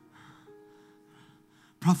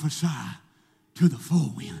 Prophesy to the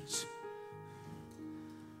four winds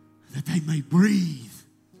that they may breathe.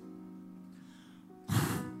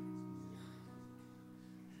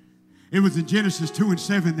 It was in Genesis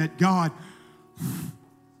 2:7 that God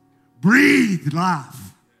breathed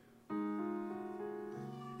life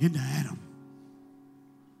into Adam.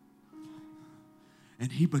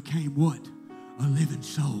 And he became what? A living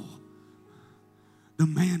soul. The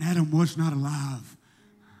man Adam was not alive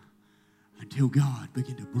until God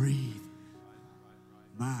began to breathe.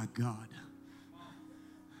 My God.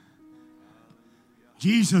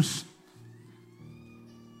 Jesus,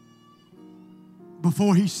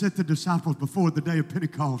 before he set the disciples before the day of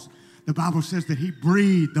Pentecost, the Bible says that he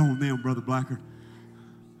breathed on them, Brother Blacker.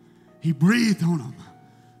 He breathed on them.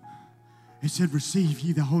 It said, receive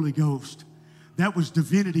ye the Holy Ghost. That was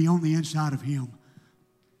divinity on the inside of him.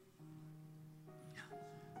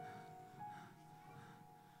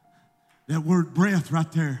 That word breath right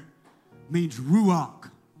there means ruach,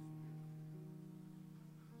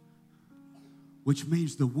 which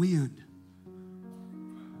means the wind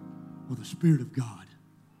or the Spirit of God.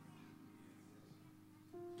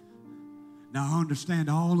 Now, I understand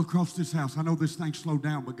all across this house. I know this thing slowed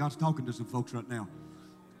down, but God's talking to some folks right now.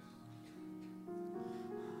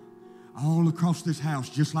 All across this house,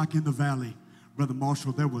 just like in the valley, Brother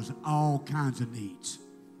Marshall, there was all kinds of needs.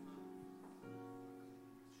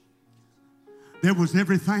 There was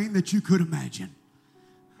everything that you could imagine.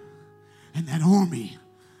 And that army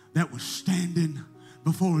that was standing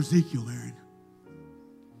before Ezekiel, Aaron.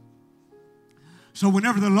 So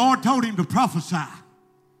whenever the Lord told him to prophesy,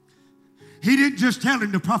 he didn't just tell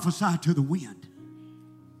him to prophesy to the wind.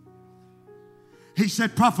 He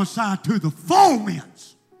said prophesy to the four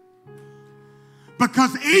winds.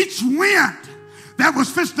 Because each wind that was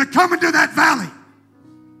fixed to come into that valley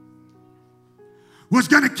was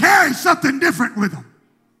going to carry something different with them.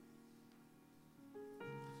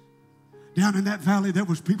 Down in that valley, there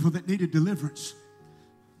was people that needed deliverance.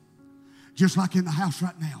 Just like in the house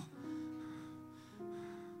right now.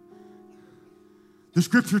 The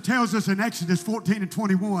scripture tells us in Exodus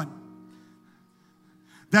 14:21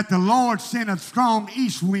 that the Lord sent a strong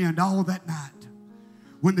east wind all that night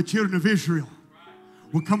when the children of Israel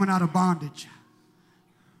were coming out of bondage.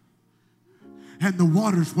 And the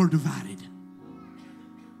waters were divided.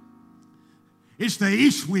 It's the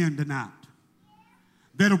east wind tonight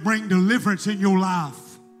that'll bring deliverance in your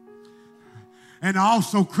life and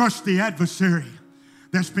also crush the adversary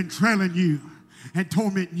that's been trailing you and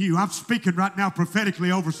tormenting you. I'm speaking right now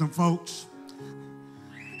prophetically over some folks.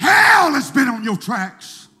 Hell has been on your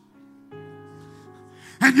tracks.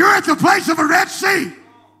 And you're at the place of a Red Sea.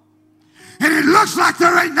 And it looks like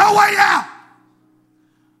there ain't no way out.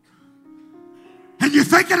 And you're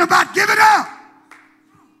thinking about giving up.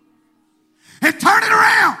 And turning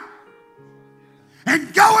around.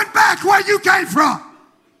 And going back where you came from.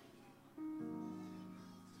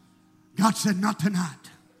 God said, not tonight.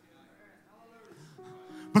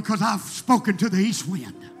 Because I've spoken to the east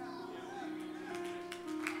wind.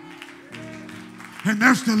 And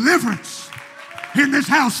there's deliverance in this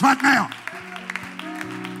house right now.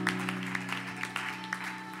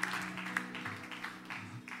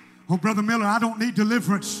 Oh, Brother Miller, I don't need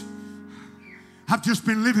deliverance. I've just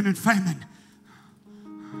been living in famine.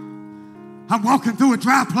 I'm walking through a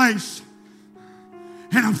dry place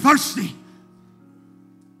and I'm thirsty.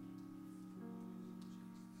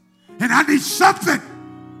 And I need something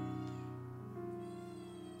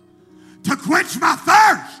to quench my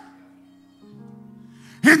thirst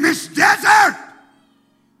in this desert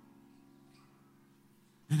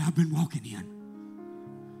that I've been walking in.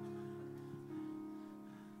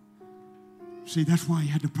 See, that's why he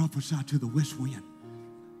had to prophesy to the west wind.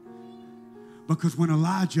 Because when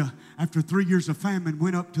Elijah, after 3 years of famine,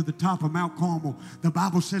 went up to the top of Mount Carmel, the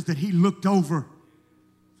Bible says that he looked over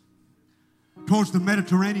towards the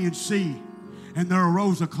Mediterranean Sea, and there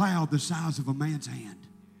arose a cloud the size of a man's hand.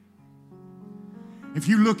 If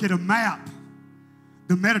you look at a map,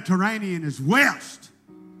 the Mediterranean is west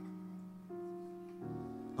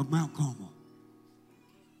of Mount Carmel.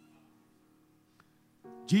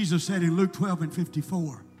 Jesus said in Luke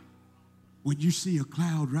 12:54, when you see a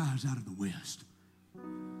cloud rise out of the west,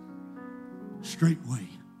 straightway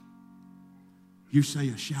you say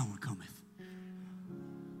a shower cometh.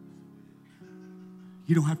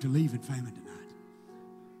 You don't have to leave in famine tonight.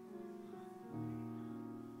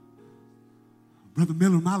 Brother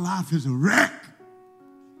Miller, my life is a wreck.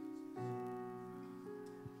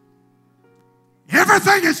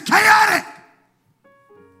 Everything is chaotic.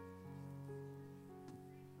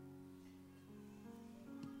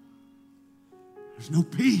 There's no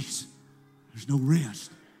peace. There's no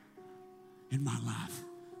rest in my life.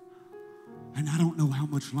 And I don't know how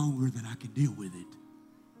much longer that I can deal with it.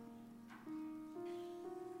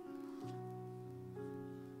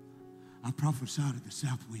 I prophesy to the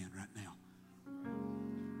south wind right now.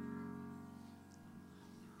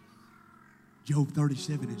 Job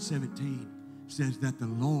 37:17 says that the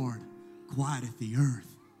Lord quieteth the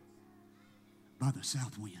earth by the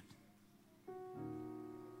south wind.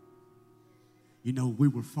 You know, we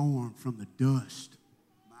were formed from the dust,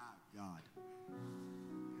 my God,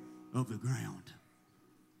 of the ground.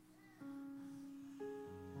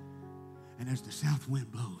 And as the south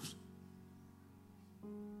wind blows,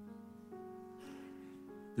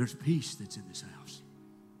 there's peace that's in this house.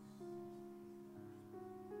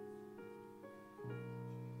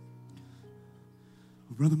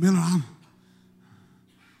 Well, Brother Miller, I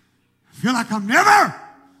feel like I'm never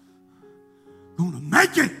going to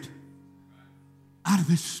make it out of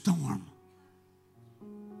this storm.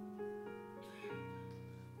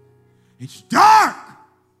 It's dark.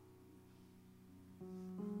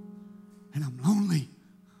 And I'm lonely.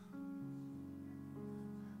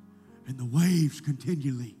 And the waves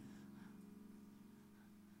continually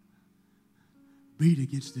beat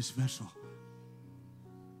against this vessel.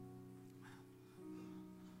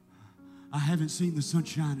 I haven't seen the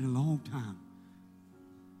sunshine in a long time.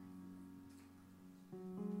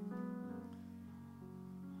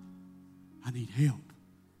 I need help.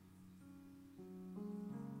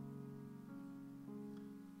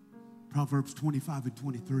 Proverbs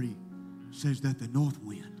 25:23 says that the north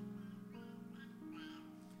wind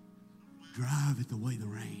driveth away the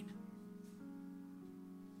rain.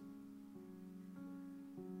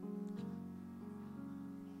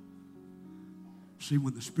 See,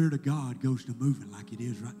 when the Spirit of God goes to moving like it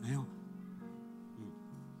is right now,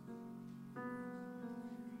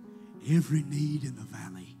 every need in the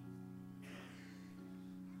valley.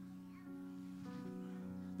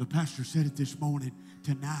 The pastor said it this morning,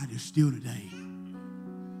 tonight is still today.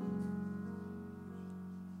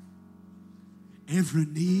 Every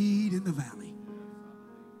need in the valley,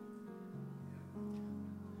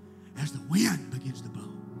 as the wind begins to blow,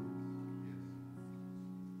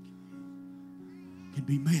 can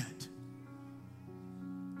be met.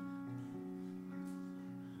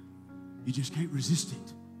 You just can't resist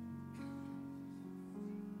it.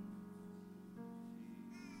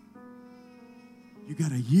 You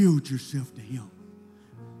got to yield yourself to Him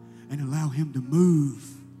and allow Him to move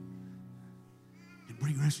and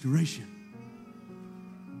bring restoration.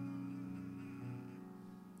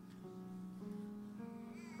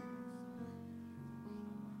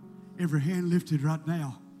 Every hand lifted right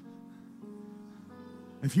now.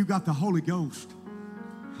 If you got the Holy Ghost,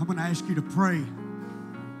 I'm going to ask you to pray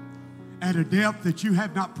at a depth that you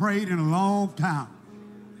have not prayed in a long time.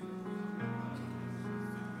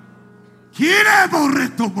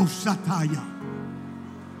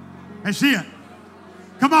 That's it.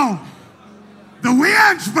 Come on. The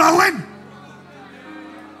wind's blowing.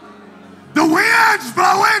 The wind's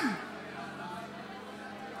blowing.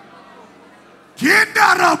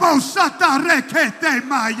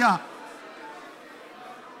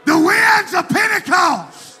 The winds of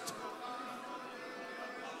Pentecost.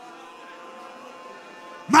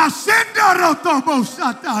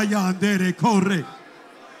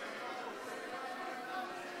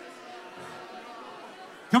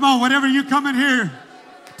 Come on, whatever you come in here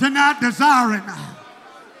tonight desiring,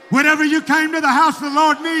 Whatever you came to the house of the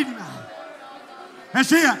Lord needing.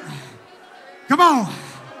 That's it. Come on.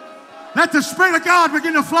 Let the Spirit of God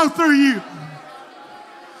begin to flow through you.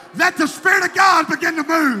 Let the Spirit of God begin to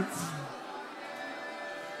move.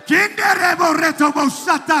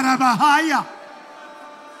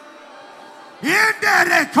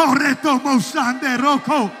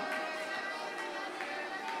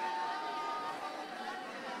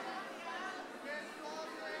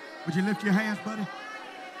 Would you lift your hands, buddy?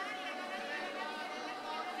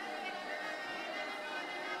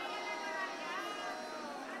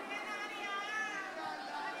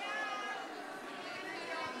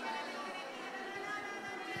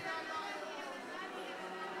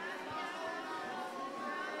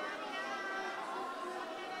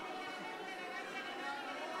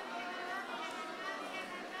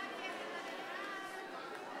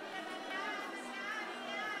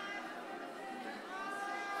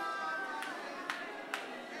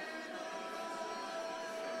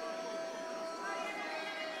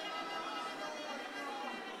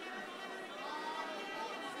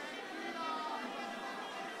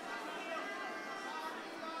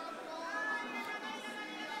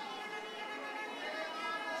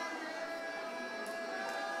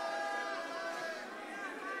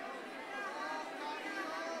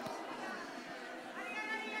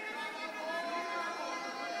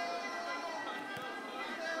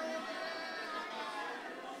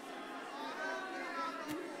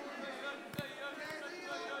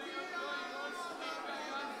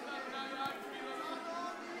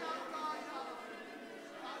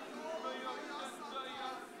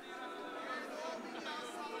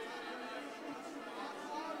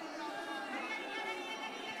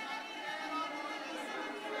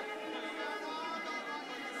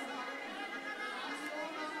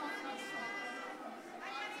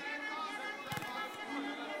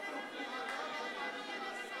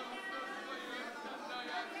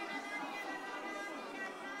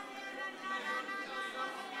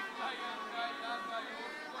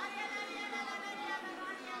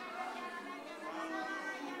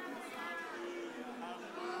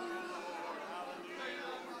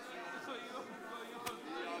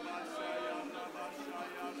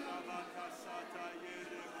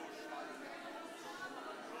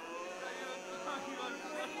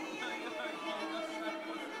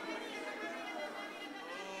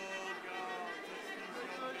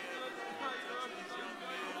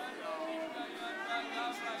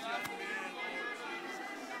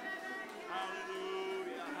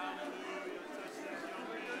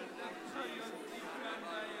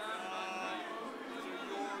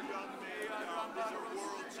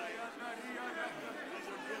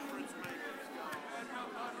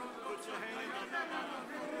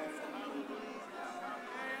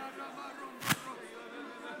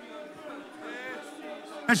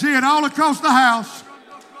 I see it all across the house.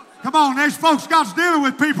 Come on, there's folks God's dealing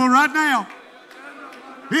with people right now.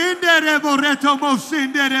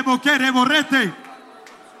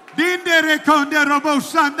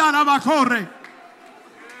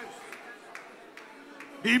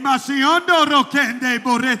 Imasiondo rokende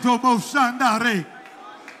boreto mosandare.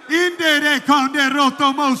 Indere konde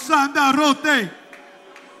roto mosanda rote.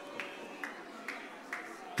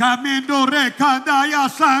 Camendo re kandaya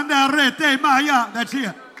sanda rete maya. That's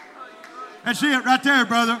it. That's it right there,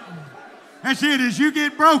 brother. That's it. As you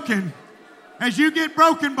get broken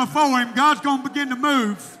before Him, God's going to begin to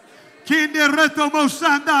move. Kende reto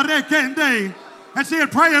mosanda re kende. That's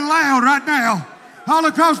it. Praying loud right now. All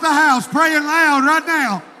across the house, praying loud right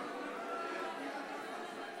now.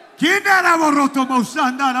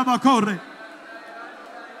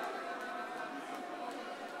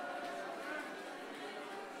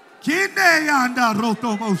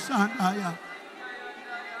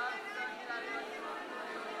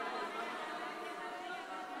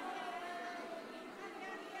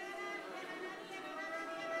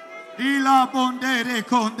 Ila bondere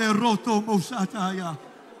conde roto mosataya.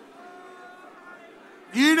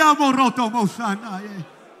 Ina moroto mosanaye.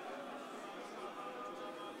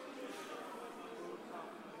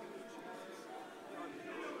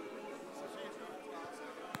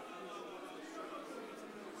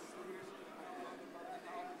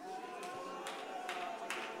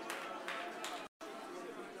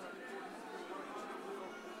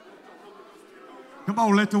 Come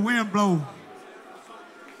on, let the wind blow.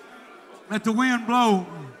 Let the wind blow.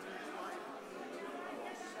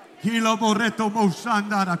 Hilo boreto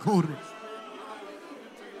mosanda da corre.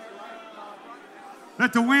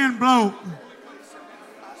 Let the wind blow.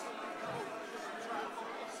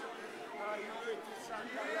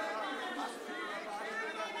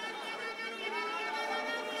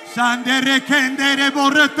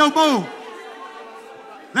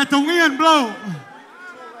 Let the wind blow.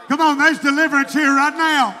 Come on, there's deliverance here right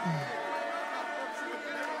now.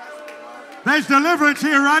 There's deliverance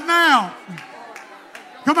here right now.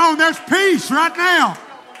 Come on, there's peace right now.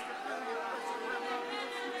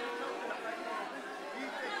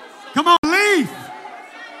 Come on, relief.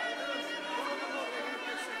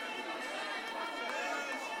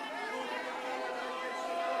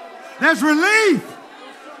 There's relief.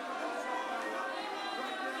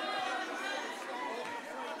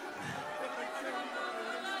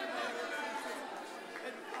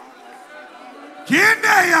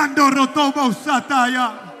 Kinde ando rotobo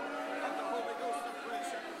sataya.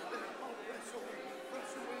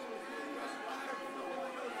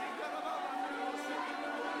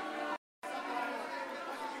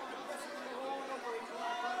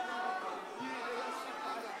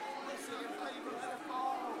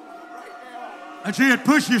 That's it.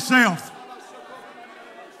 Push yourself.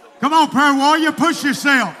 Come on, prayer warrior, push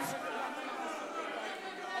yourself.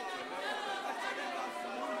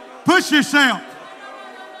 Push yourself.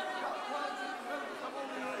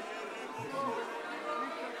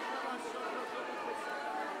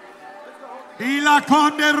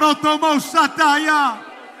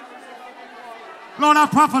 Lord, I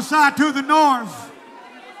prophesy to the north,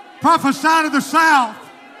 prophesy to the south,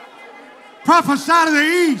 prophesy to the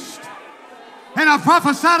east, and I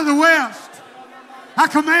prophesy to the west. I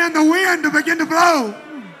command the wind to begin to blow,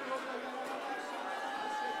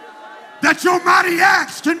 that your mighty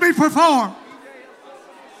acts can be performed.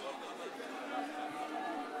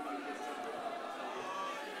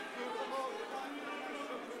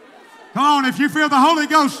 Come on, if you feel the Holy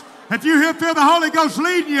Ghost, if you feel the Holy Ghost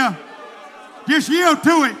leading you, just yield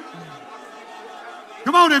to it.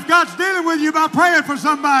 Come on, if God's dealing with you by praying for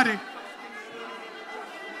somebody,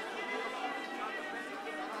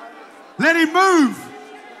 let Him move.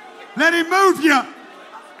 Let Him move you.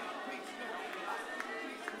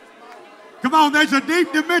 Come on, there's a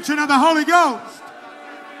deep dimension of the Holy Ghost.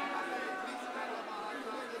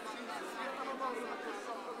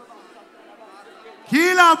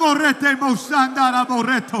 Kila borrete mosandara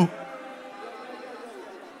borreto.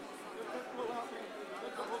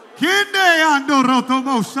 Kinde ando roto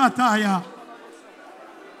mosataya.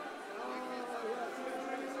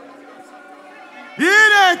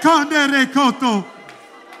 Ire konde rekoto.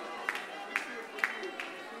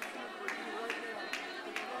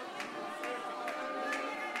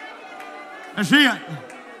 That's it.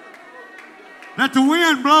 Let the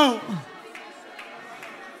wind blow.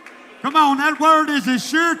 Come on, that word is as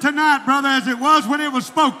sure tonight, brother, as it was when it was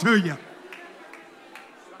spoke to you.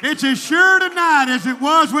 It's as sure tonight as it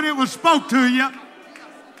was when it was spoke to you.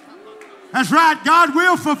 That's right. God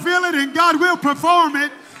will fulfill it and God will perform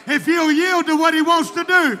it if you'll yield to what He wants to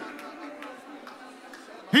do.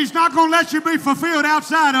 He's not going to let you be fulfilled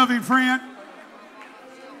outside of Him, friend.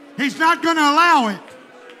 He's not going to allow it.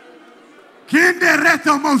 Kinde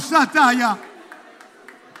reto mosataya.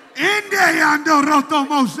 Inde ando roto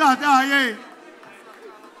mosataya.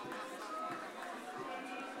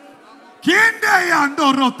 Kinde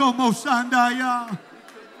ando roto mosandaya.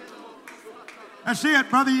 That's it,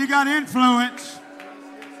 brother. You got influence.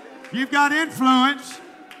 You've got influence.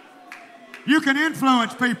 You can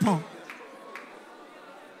influence people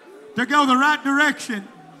to go the right direction.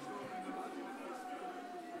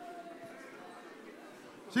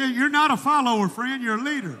 See, you're not a follower, friend. You're a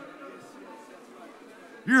leader.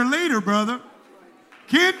 You're a leader, brother.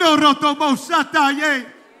 Kendo rotobo sataye.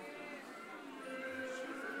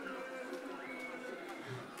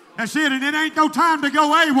 That's it, and it ain't no time to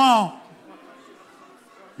go AWOL.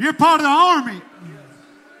 You're part of the army.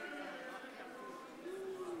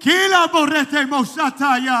 Kila borete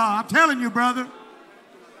mosataya. I'm telling you, brother.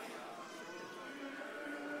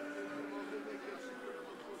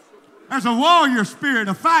 There's a warrior spirit,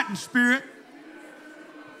 a fighting spirit.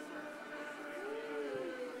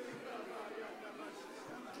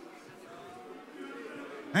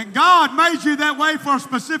 And God made you that way for a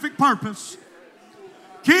specific purpose.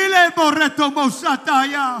 Kile boreto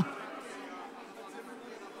mosataya.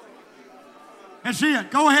 That's it.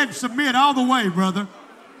 Go ahead and submit all the way, brother.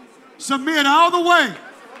 Submit all the way.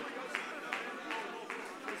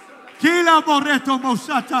 Kila boreto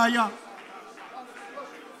mosataya.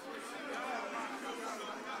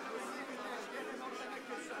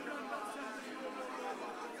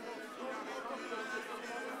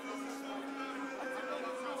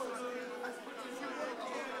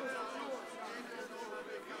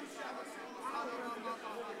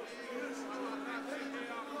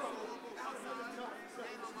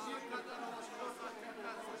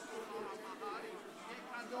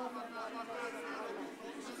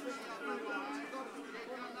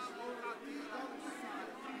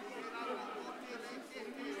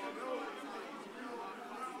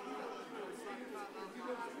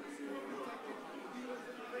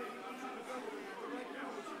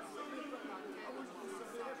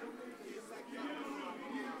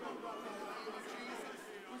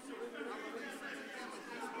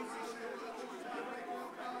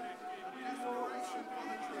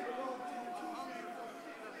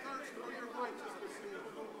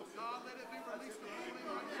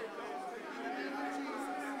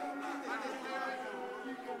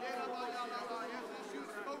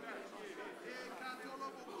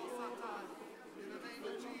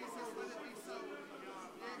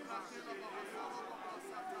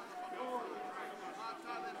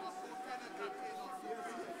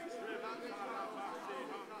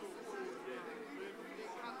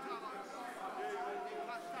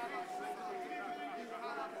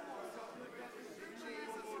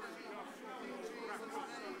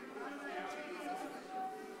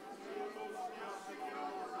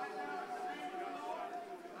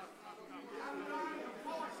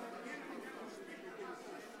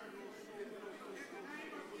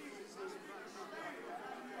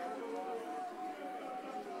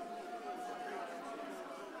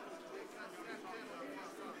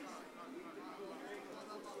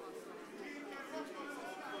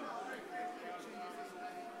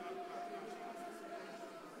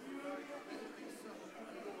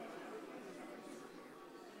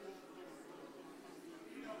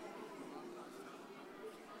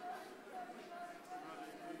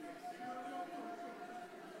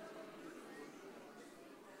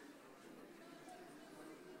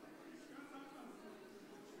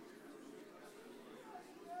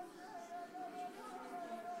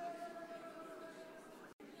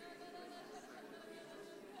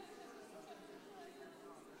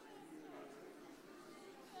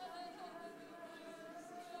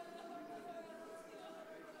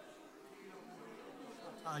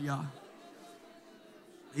 Shataya.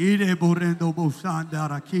 Ire borendo bosanda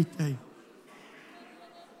rakite.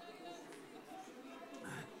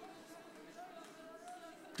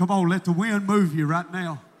 Come on, let the wind move you right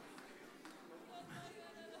now.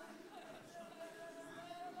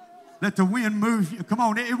 Let the wind move you. Come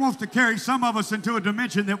on, it wants to carry some of us into a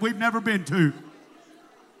dimension that we've never been to.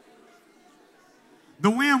 The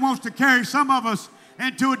wind wants to carry some of us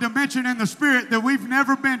into a dimension in the spirit that we've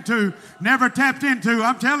never been to, never tapped into.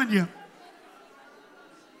 I'm telling you.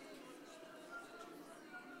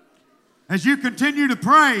 As you continue to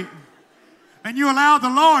pray and you allow the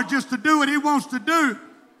Lord just to do what He wants to do,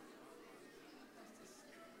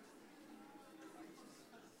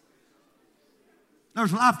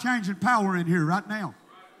 there's life-changing power in here right now.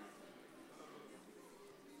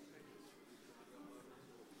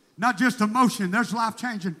 Not just emotion, there's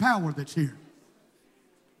life-changing power that's here.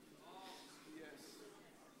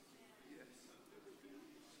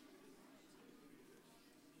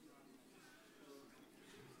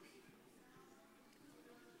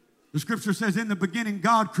 The scripture says, in the beginning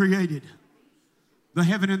God created the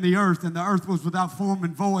heaven and the earth was without form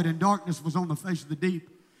and void, and darkness was on the face of the deep.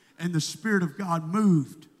 And the Spirit of God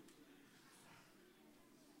moved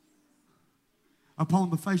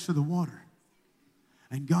upon the face of the water.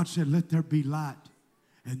 And God said, let there be light.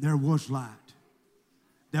 And there was light.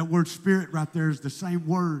 That word spirit right there is the same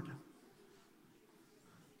word.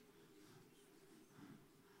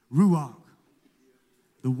 Ruach,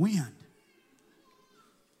 the wind.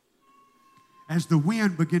 As the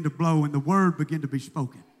wind began to blow and the word began to be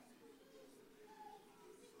spoken,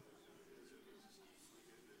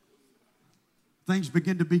 things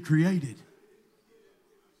begin to be created.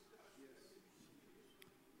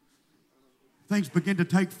 Things begin to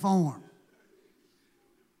take form.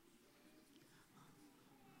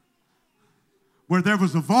 Where there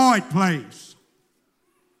was a void place,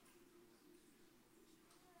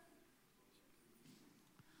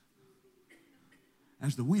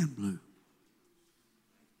 as the wind blew,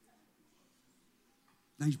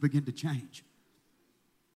 things begin to change.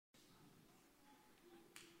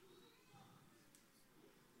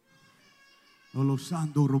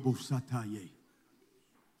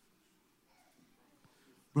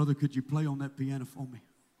 Brother, could you play on that piano for me?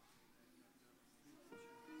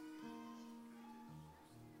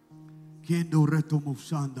 Kendo reto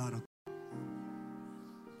musandara.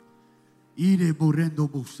 Ire borendo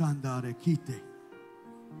musandare kite.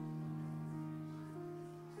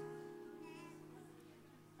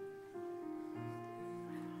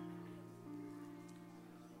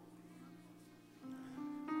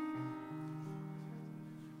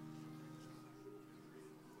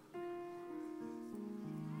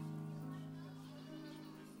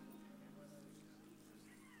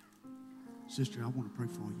 Sister, I want to pray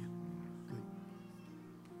for you.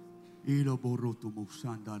 Okay.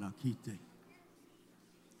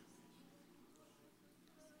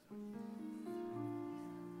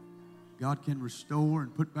 God can restore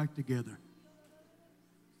and put back together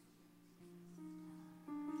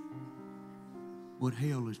what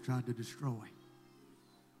hell has tried to destroy.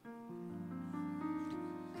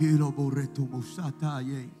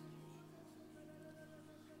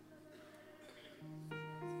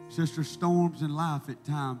 Sister, storms in life at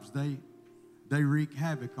times, they wreak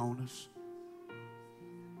havoc on us.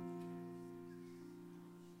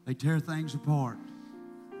 They tear things apart.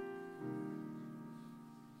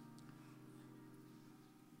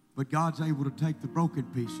 But God's able to take the broken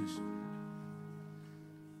pieces,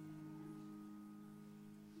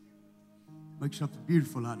 make something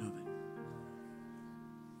beautiful out of it.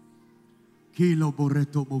 Kilo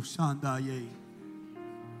boreto mosandaye.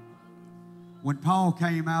 When Paul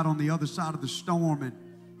came out on the other side of the storm, and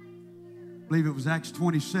I believe it was Acts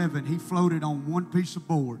 27, he floated on one piece of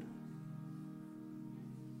board.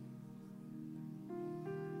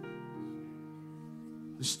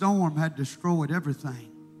 The storm had destroyed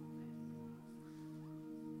everything.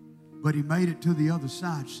 But he made it to the other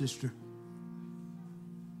side, sister,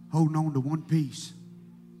 holding on to one piece.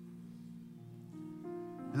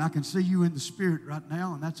 And I can see you in the spirit right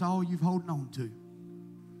now, and that's all you've holding on to.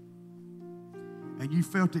 And you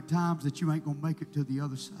felt at times that you ain't going to make it to the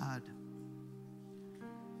other side.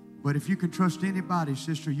 But if you can trust anybody,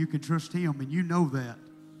 sister, you can trust Him, and you know that.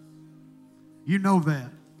 You know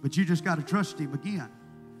that. But you just got to trust Him again.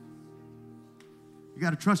 You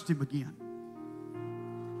got to trust Him again.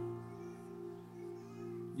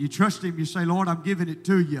 You trust Him, you say, Lord, I'm giving it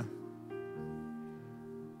to you.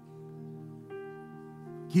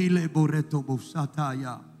 Kile boreto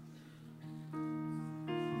bosataya.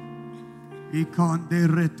 Ikonde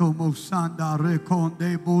reto mosanda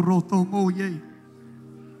rekonde boroto moye.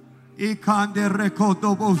 Ikande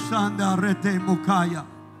rekoto bosanda rete mukaya.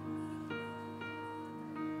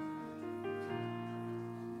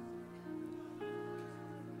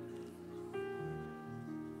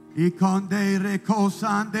 Ikonde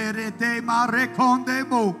rekosande rete ma rekonde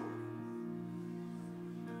mo.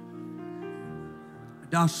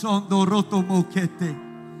 Da sondo roto mokete.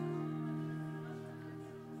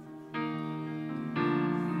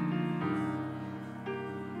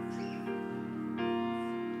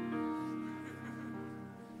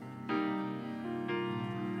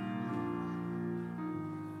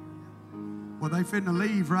 Well, they finna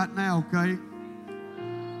leave right now, okay?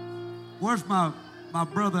 Where's my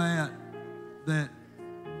brother at? That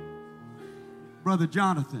Brother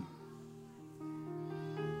Jonathan.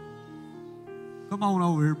 Come on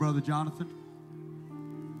over here, Brother Jonathan.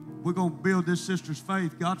 We're going to build this sister's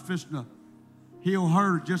faith. God's fixing to heal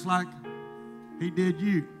her just like he did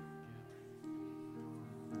you.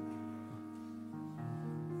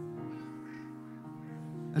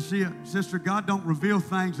 And see, sister, God don't reveal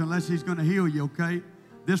things unless he's going to heal you, okay?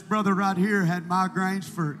 This brother right here had migraines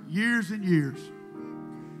for years and years.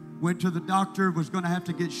 Went to the doctor, was going to have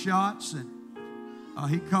to get shots, and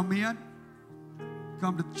he come to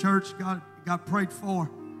the church, got prayed for,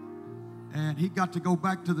 and he got to go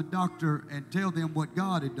back to the doctor and tell them what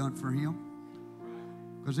God had done for him,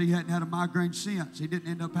 because he hadn't had a migraine since. He didn't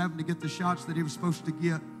end up having to get the shots that he was supposed to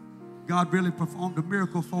get. God really performed a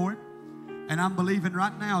miracle for him. And I'm believing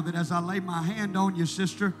right now that as I lay my hand on you,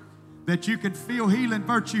 sister, that you can feel healing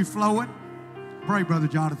virtue flowing. Pray, Brother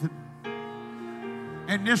Jonathan.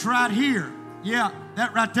 And this right here, yeah,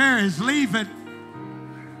 that right there is leaving.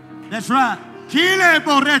 That's right. Kile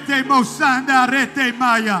borete mosanda rete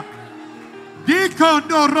maya.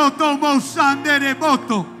 Dikondo roto mosande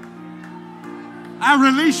reboto. I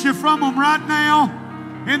release you from them right now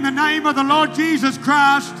in the name of the Lord Jesus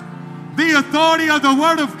Christ. The authority of the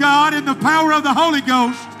Word of God and the power of the Holy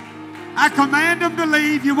Ghost. I command them to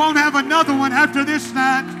leave. You won't have another one after this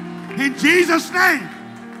night. In Jesus' name.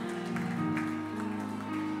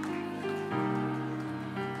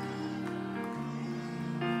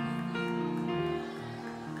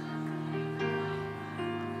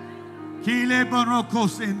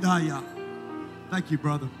 Thank you,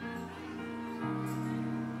 brother.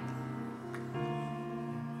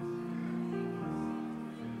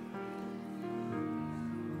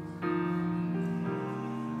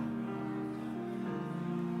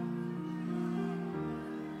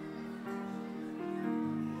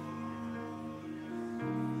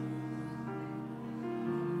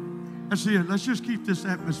 That's it. Let's just keep this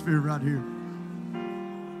atmosphere right here.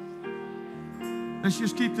 Let's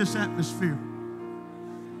just keep this atmosphere.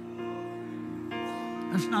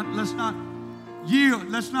 Let's not yield.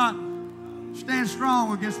 Let's not stand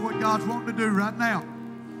strong against what God's wanting to do right now.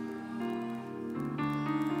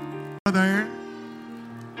 Brother Aaron.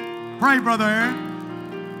 Pray, Brother Aaron.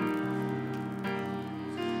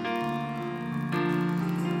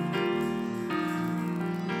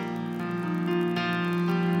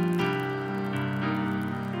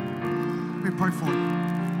 Pray for you.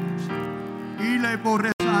 Ile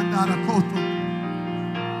boresanda rakoto.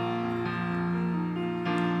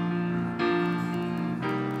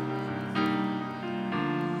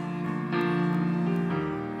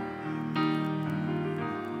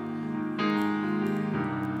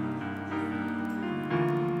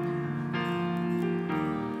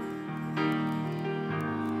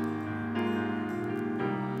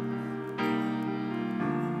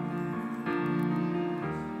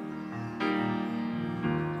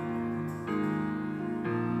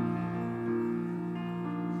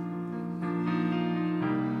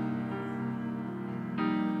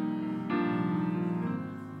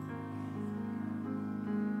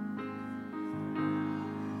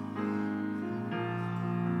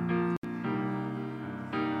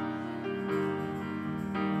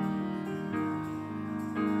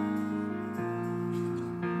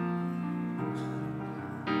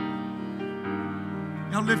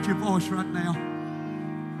 Y'all lift your voice right now.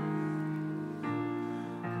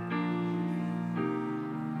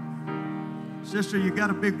 Sister, you got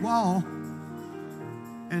a big wall,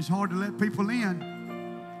 and it's hard to let people in.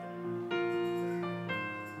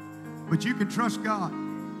 But you can trust God.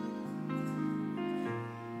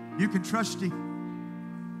 You can trust Him.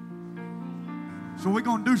 So we're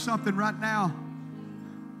going to do something right now.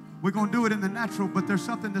 We're going to do it in the natural, but there's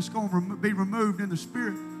something that's going to be removed in the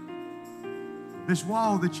spirit. This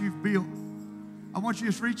wall that you've built. I want you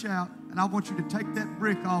to just reach out, and I want you to take that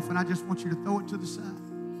brick off, and I just want you to throw it to the side.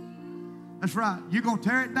 That's right. You're going to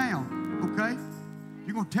tear it down, okay?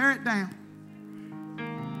 You're going to tear it down.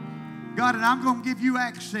 God, and I'm going to give you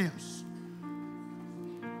access.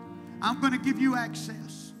 I'm going to give you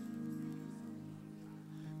access.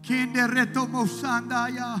 Kindereto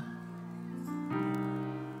mosandaya.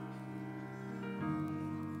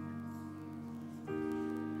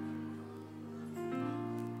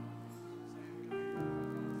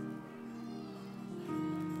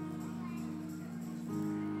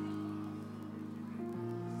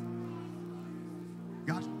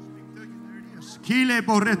 God's going to speak to you. There it is. Kile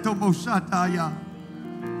boreto mosataya.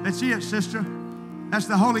 That's it, sister. That's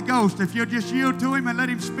the Holy Ghost. If you'll just yield to Him and let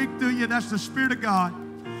Him speak to you, that's the Spirit of God.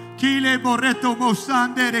 Kile boreto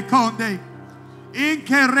mosande de conde.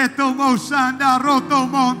 Inke reto mosanda roto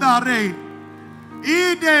mondare.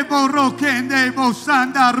 Ide borokende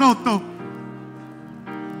mosanda roto.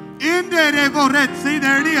 Inde de boret. See,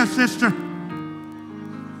 there it is, sister.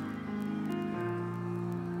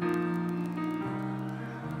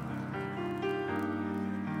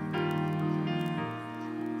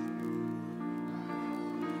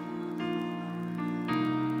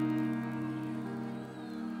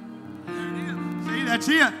 That's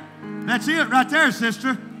it. That's it right there,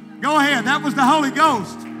 sister. Go ahead. That was the Holy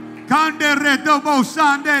Ghost. That's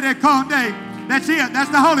it. That's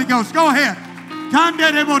the Holy Ghost. Go ahead. That's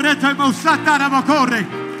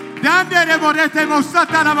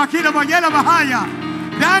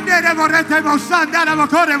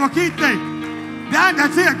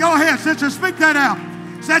it. Go ahead, sister. Speak that out.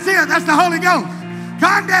 That's it. That's the Holy Ghost.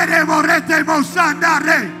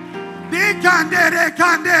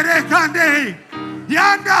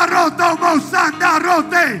 Yanda roto mosanda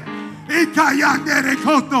rote. Ikayandere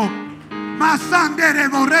koto. Masandere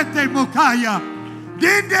morete mokaya.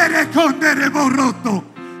 Dindere kondere moroto.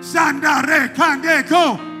 Sandare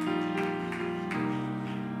kandeko.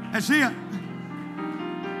 That's it.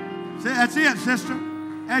 That's it, sister.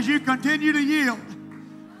 As you continue to yield.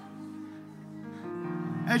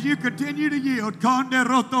 As you continue to yield. Konde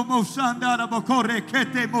roto mosanda rabokore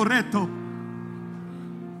kete moreto.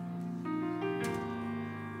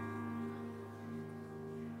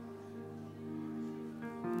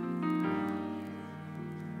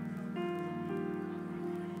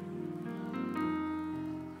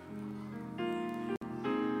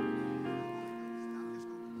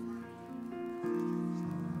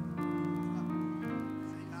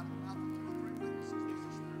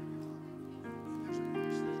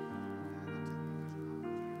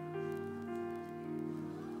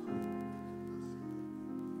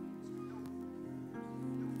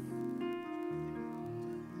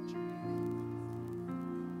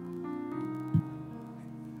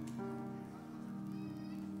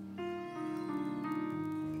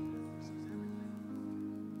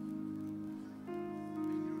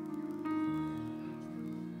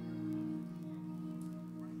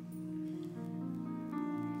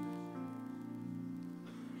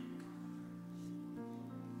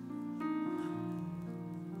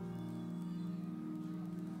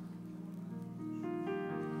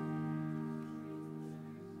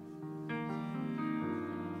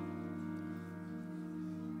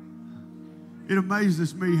 It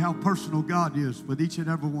amazes me how personal God is with each and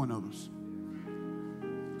every one of us.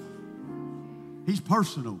 He's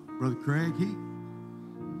personal, Brother Craig.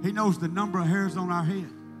 He knows the number of hairs on our head.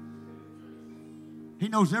 He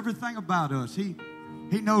knows everything about us. He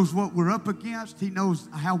knows what we're up against. He knows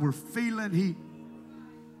how we're feeling.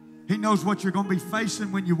 He knows what you're going to be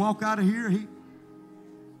facing when you walk out of here.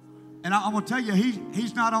 And I'm going to tell you,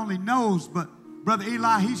 he's not only knows, but Brother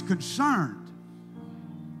Eli, he's concerned.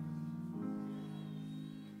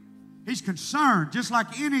 He's concerned, just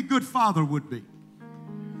like any good father would be.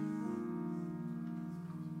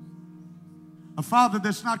 A father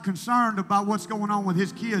that's not concerned about what's going on with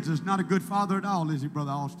his kids is not a good father at all, is he, Brother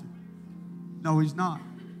Austin? No, he's not.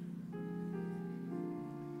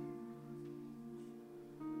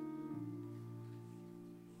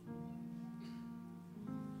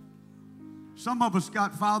 Some of us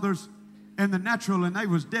got fathers in the natural and they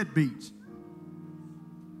was deadbeats.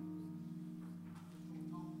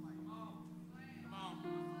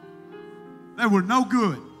 They were no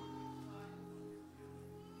good.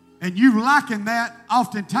 And you liken that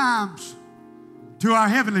oftentimes to our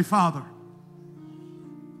Heavenly Father.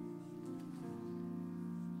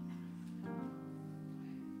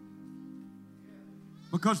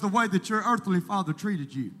 Because the way that your earthly father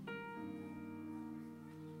treated you.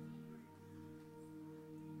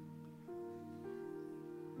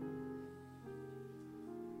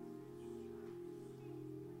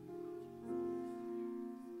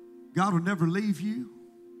 God will never leave you.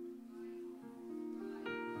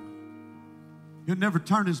 He'll never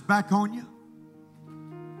turn his back on you.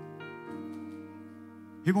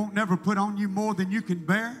 He won't never put on you more than you can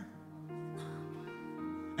bear.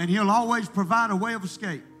 And He'll always provide a way of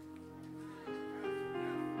escape.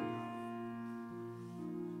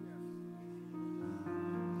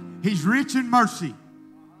 He's rich in mercy.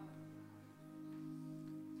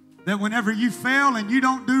 That whenever you fail and you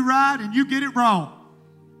don't do right and you get it wrong,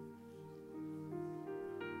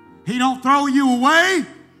 He don't throw you away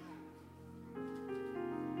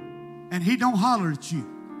and He don't holler at you.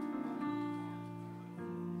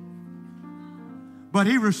 But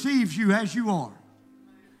He receives you as you are.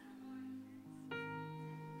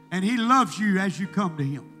 And He loves you as you come to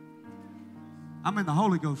Him. I'm in the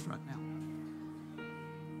Holy Ghost right now.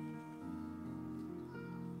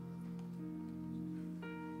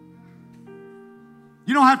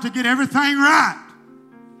 You don't have to get everything right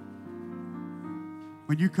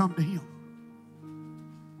when you come to Him.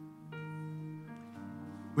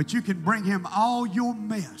 But you can bring Him all your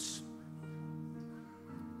mess.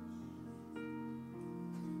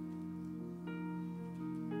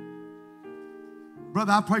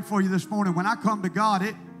 Brother, I prayed for you this morning. When I come to God,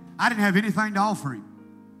 I didn't have anything to offer Him.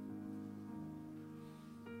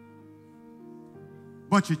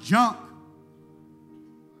 Bunch of junk.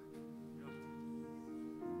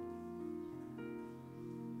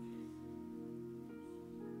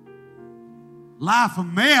 Life a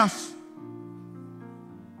mess.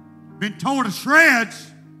 Been torn to shreds.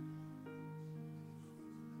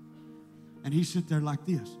 And He sit there like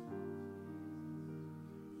this.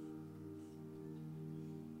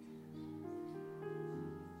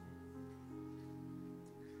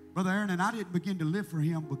 Brother Aaron, and I didn't begin to live for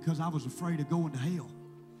Him because I was afraid of going to hell.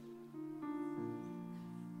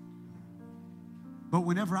 But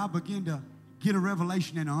whenever I began to get a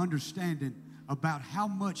revelation and an understanding about how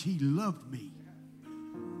much He loved me,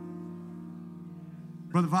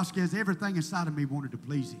 Brother Vasquez, everything inside of me wanted to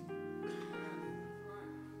please Him.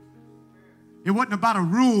 It wasn't about a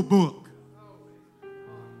rule book.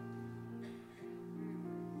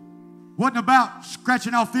 It wasn't about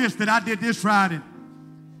scratching off this that I did this right and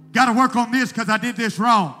got to work on this because I did this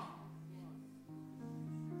wrong.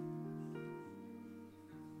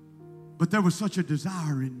 But there was such a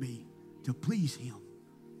desire in me to please Him.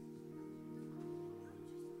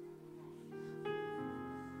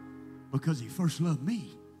 Because He first loved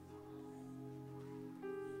me.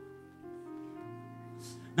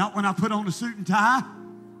 Not when I put on a suit and tie.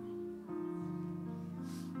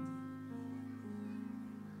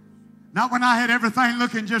 Not when I had everything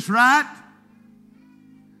looking just right.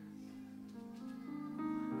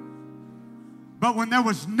 But when there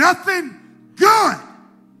was nothing good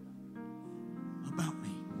about me.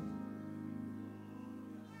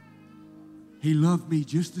 He loved me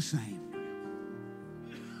just the same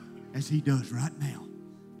as He does right now.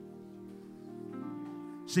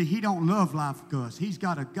 See, He don't love like us. He's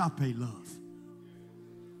got agape love.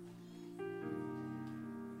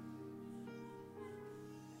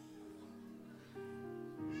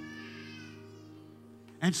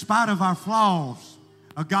 In spite of our flaws,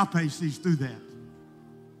 agape sees through that.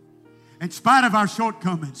 In spite of our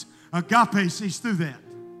shortcomings, agape sees through that.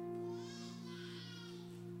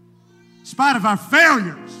 In spite of our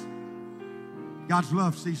failures, God's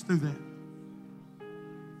love sees through that.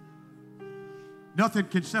 Nothing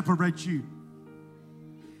can separate you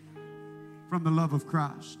from the love of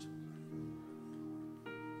Christ.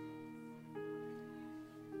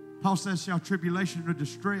 Paul says, shall tribulation or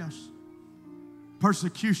distress,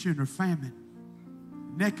 persecution or famine,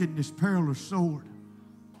 nakedness, peril, or sword.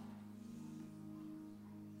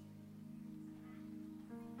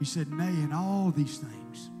 He said, nay, in all these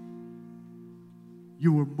things,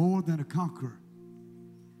 you were more than a conqueror.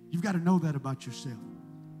 You've got to know that about yourself.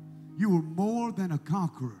 You were more than a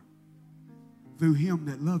conqueror through Him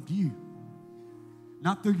that loved you.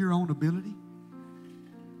 Not through your own ability.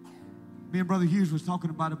 Me and Brother Hughes was talking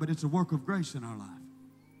about it, but it's a work of grace in our life.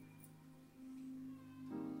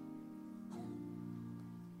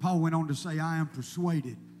 Paul went on to say, I am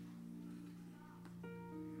persuaded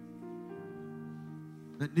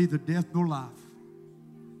that neither death nor life,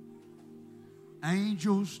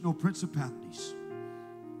 angels nor principalities,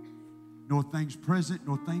 nor things present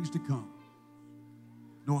nor things to come,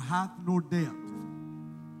 nor height nor depth,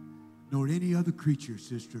 nor any other creature,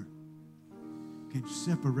 sister, can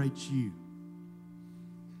separate you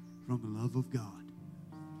from the love of God.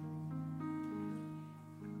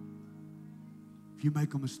 If you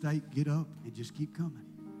make a mistake, get up and just keep coming.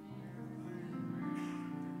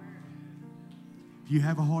 If you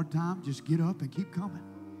have a hard time, just get up and keep coming.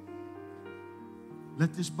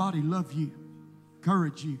 Let this body love you,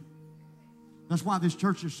 encourage you. That's why this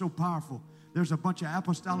church is so powerful. There's a bunch of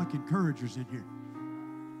apostolic encouragers in here.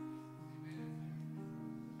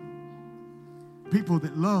 People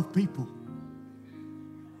that love people.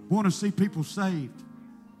 Want to see people saved.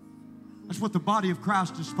 That's what the body of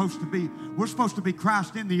Christ is supposed to be. We're supposed to be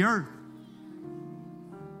Christ in the earth.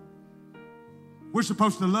 We're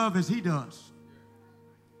supposed to love as He does.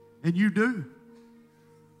 And you do.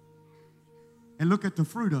 And look at the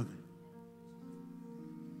fruit of it.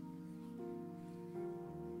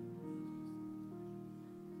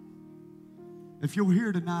 If you're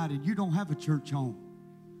here tonight and you don't have a church home,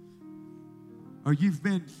 or you've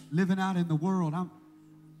been living out in the world,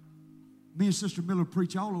 me and Sister Miller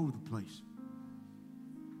preach all over the place.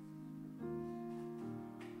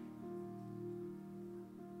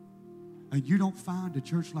 And you don't find a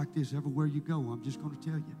church like this everywhere you go, I'm just going to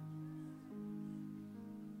tell you.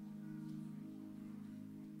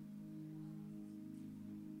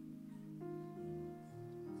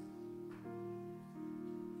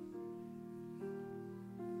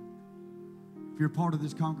 If you're a part of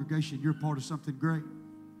this congregation, you're a part of something great.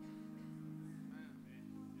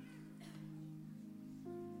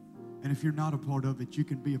 And if you're not a part of it, you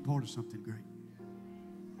can be a part of something great.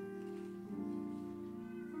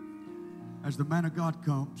 As the man of God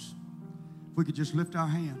comes, if we could just lift our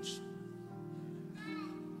hands.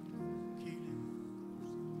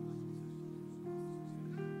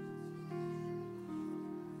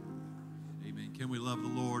 Amen. Can we love the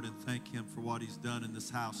Lord and thank Him for what He's done in this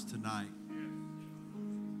house tonight?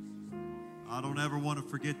 I don't ever want to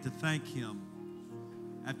forget to thank Him.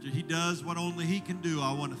 After He does what only He can do,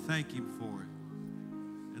 I want to thank Him for it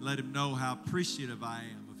and let Him know how appreciative I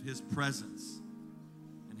am of His presence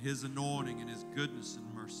and His anointing and His goodness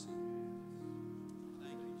and mercy.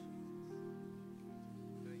 Thank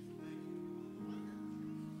you, Jesus.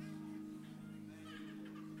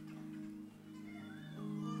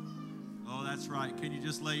 Oh, that's right. Can you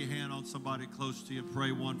just lay your hand on somebody close to you and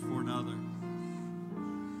pray one for another?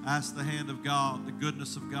 Ask the hand of God, the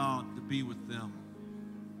goodness of God to be with them.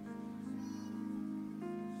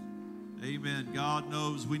 Amen. God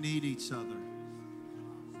knows we need each other.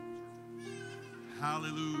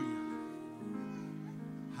 Hallelujah.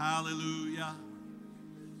 Hallelujah.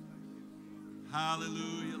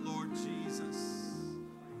 Hallelujah, Lord Jesus.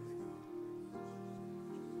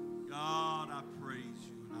 God, I praise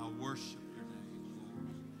you and I worship your name,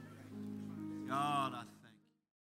 Lord. God, I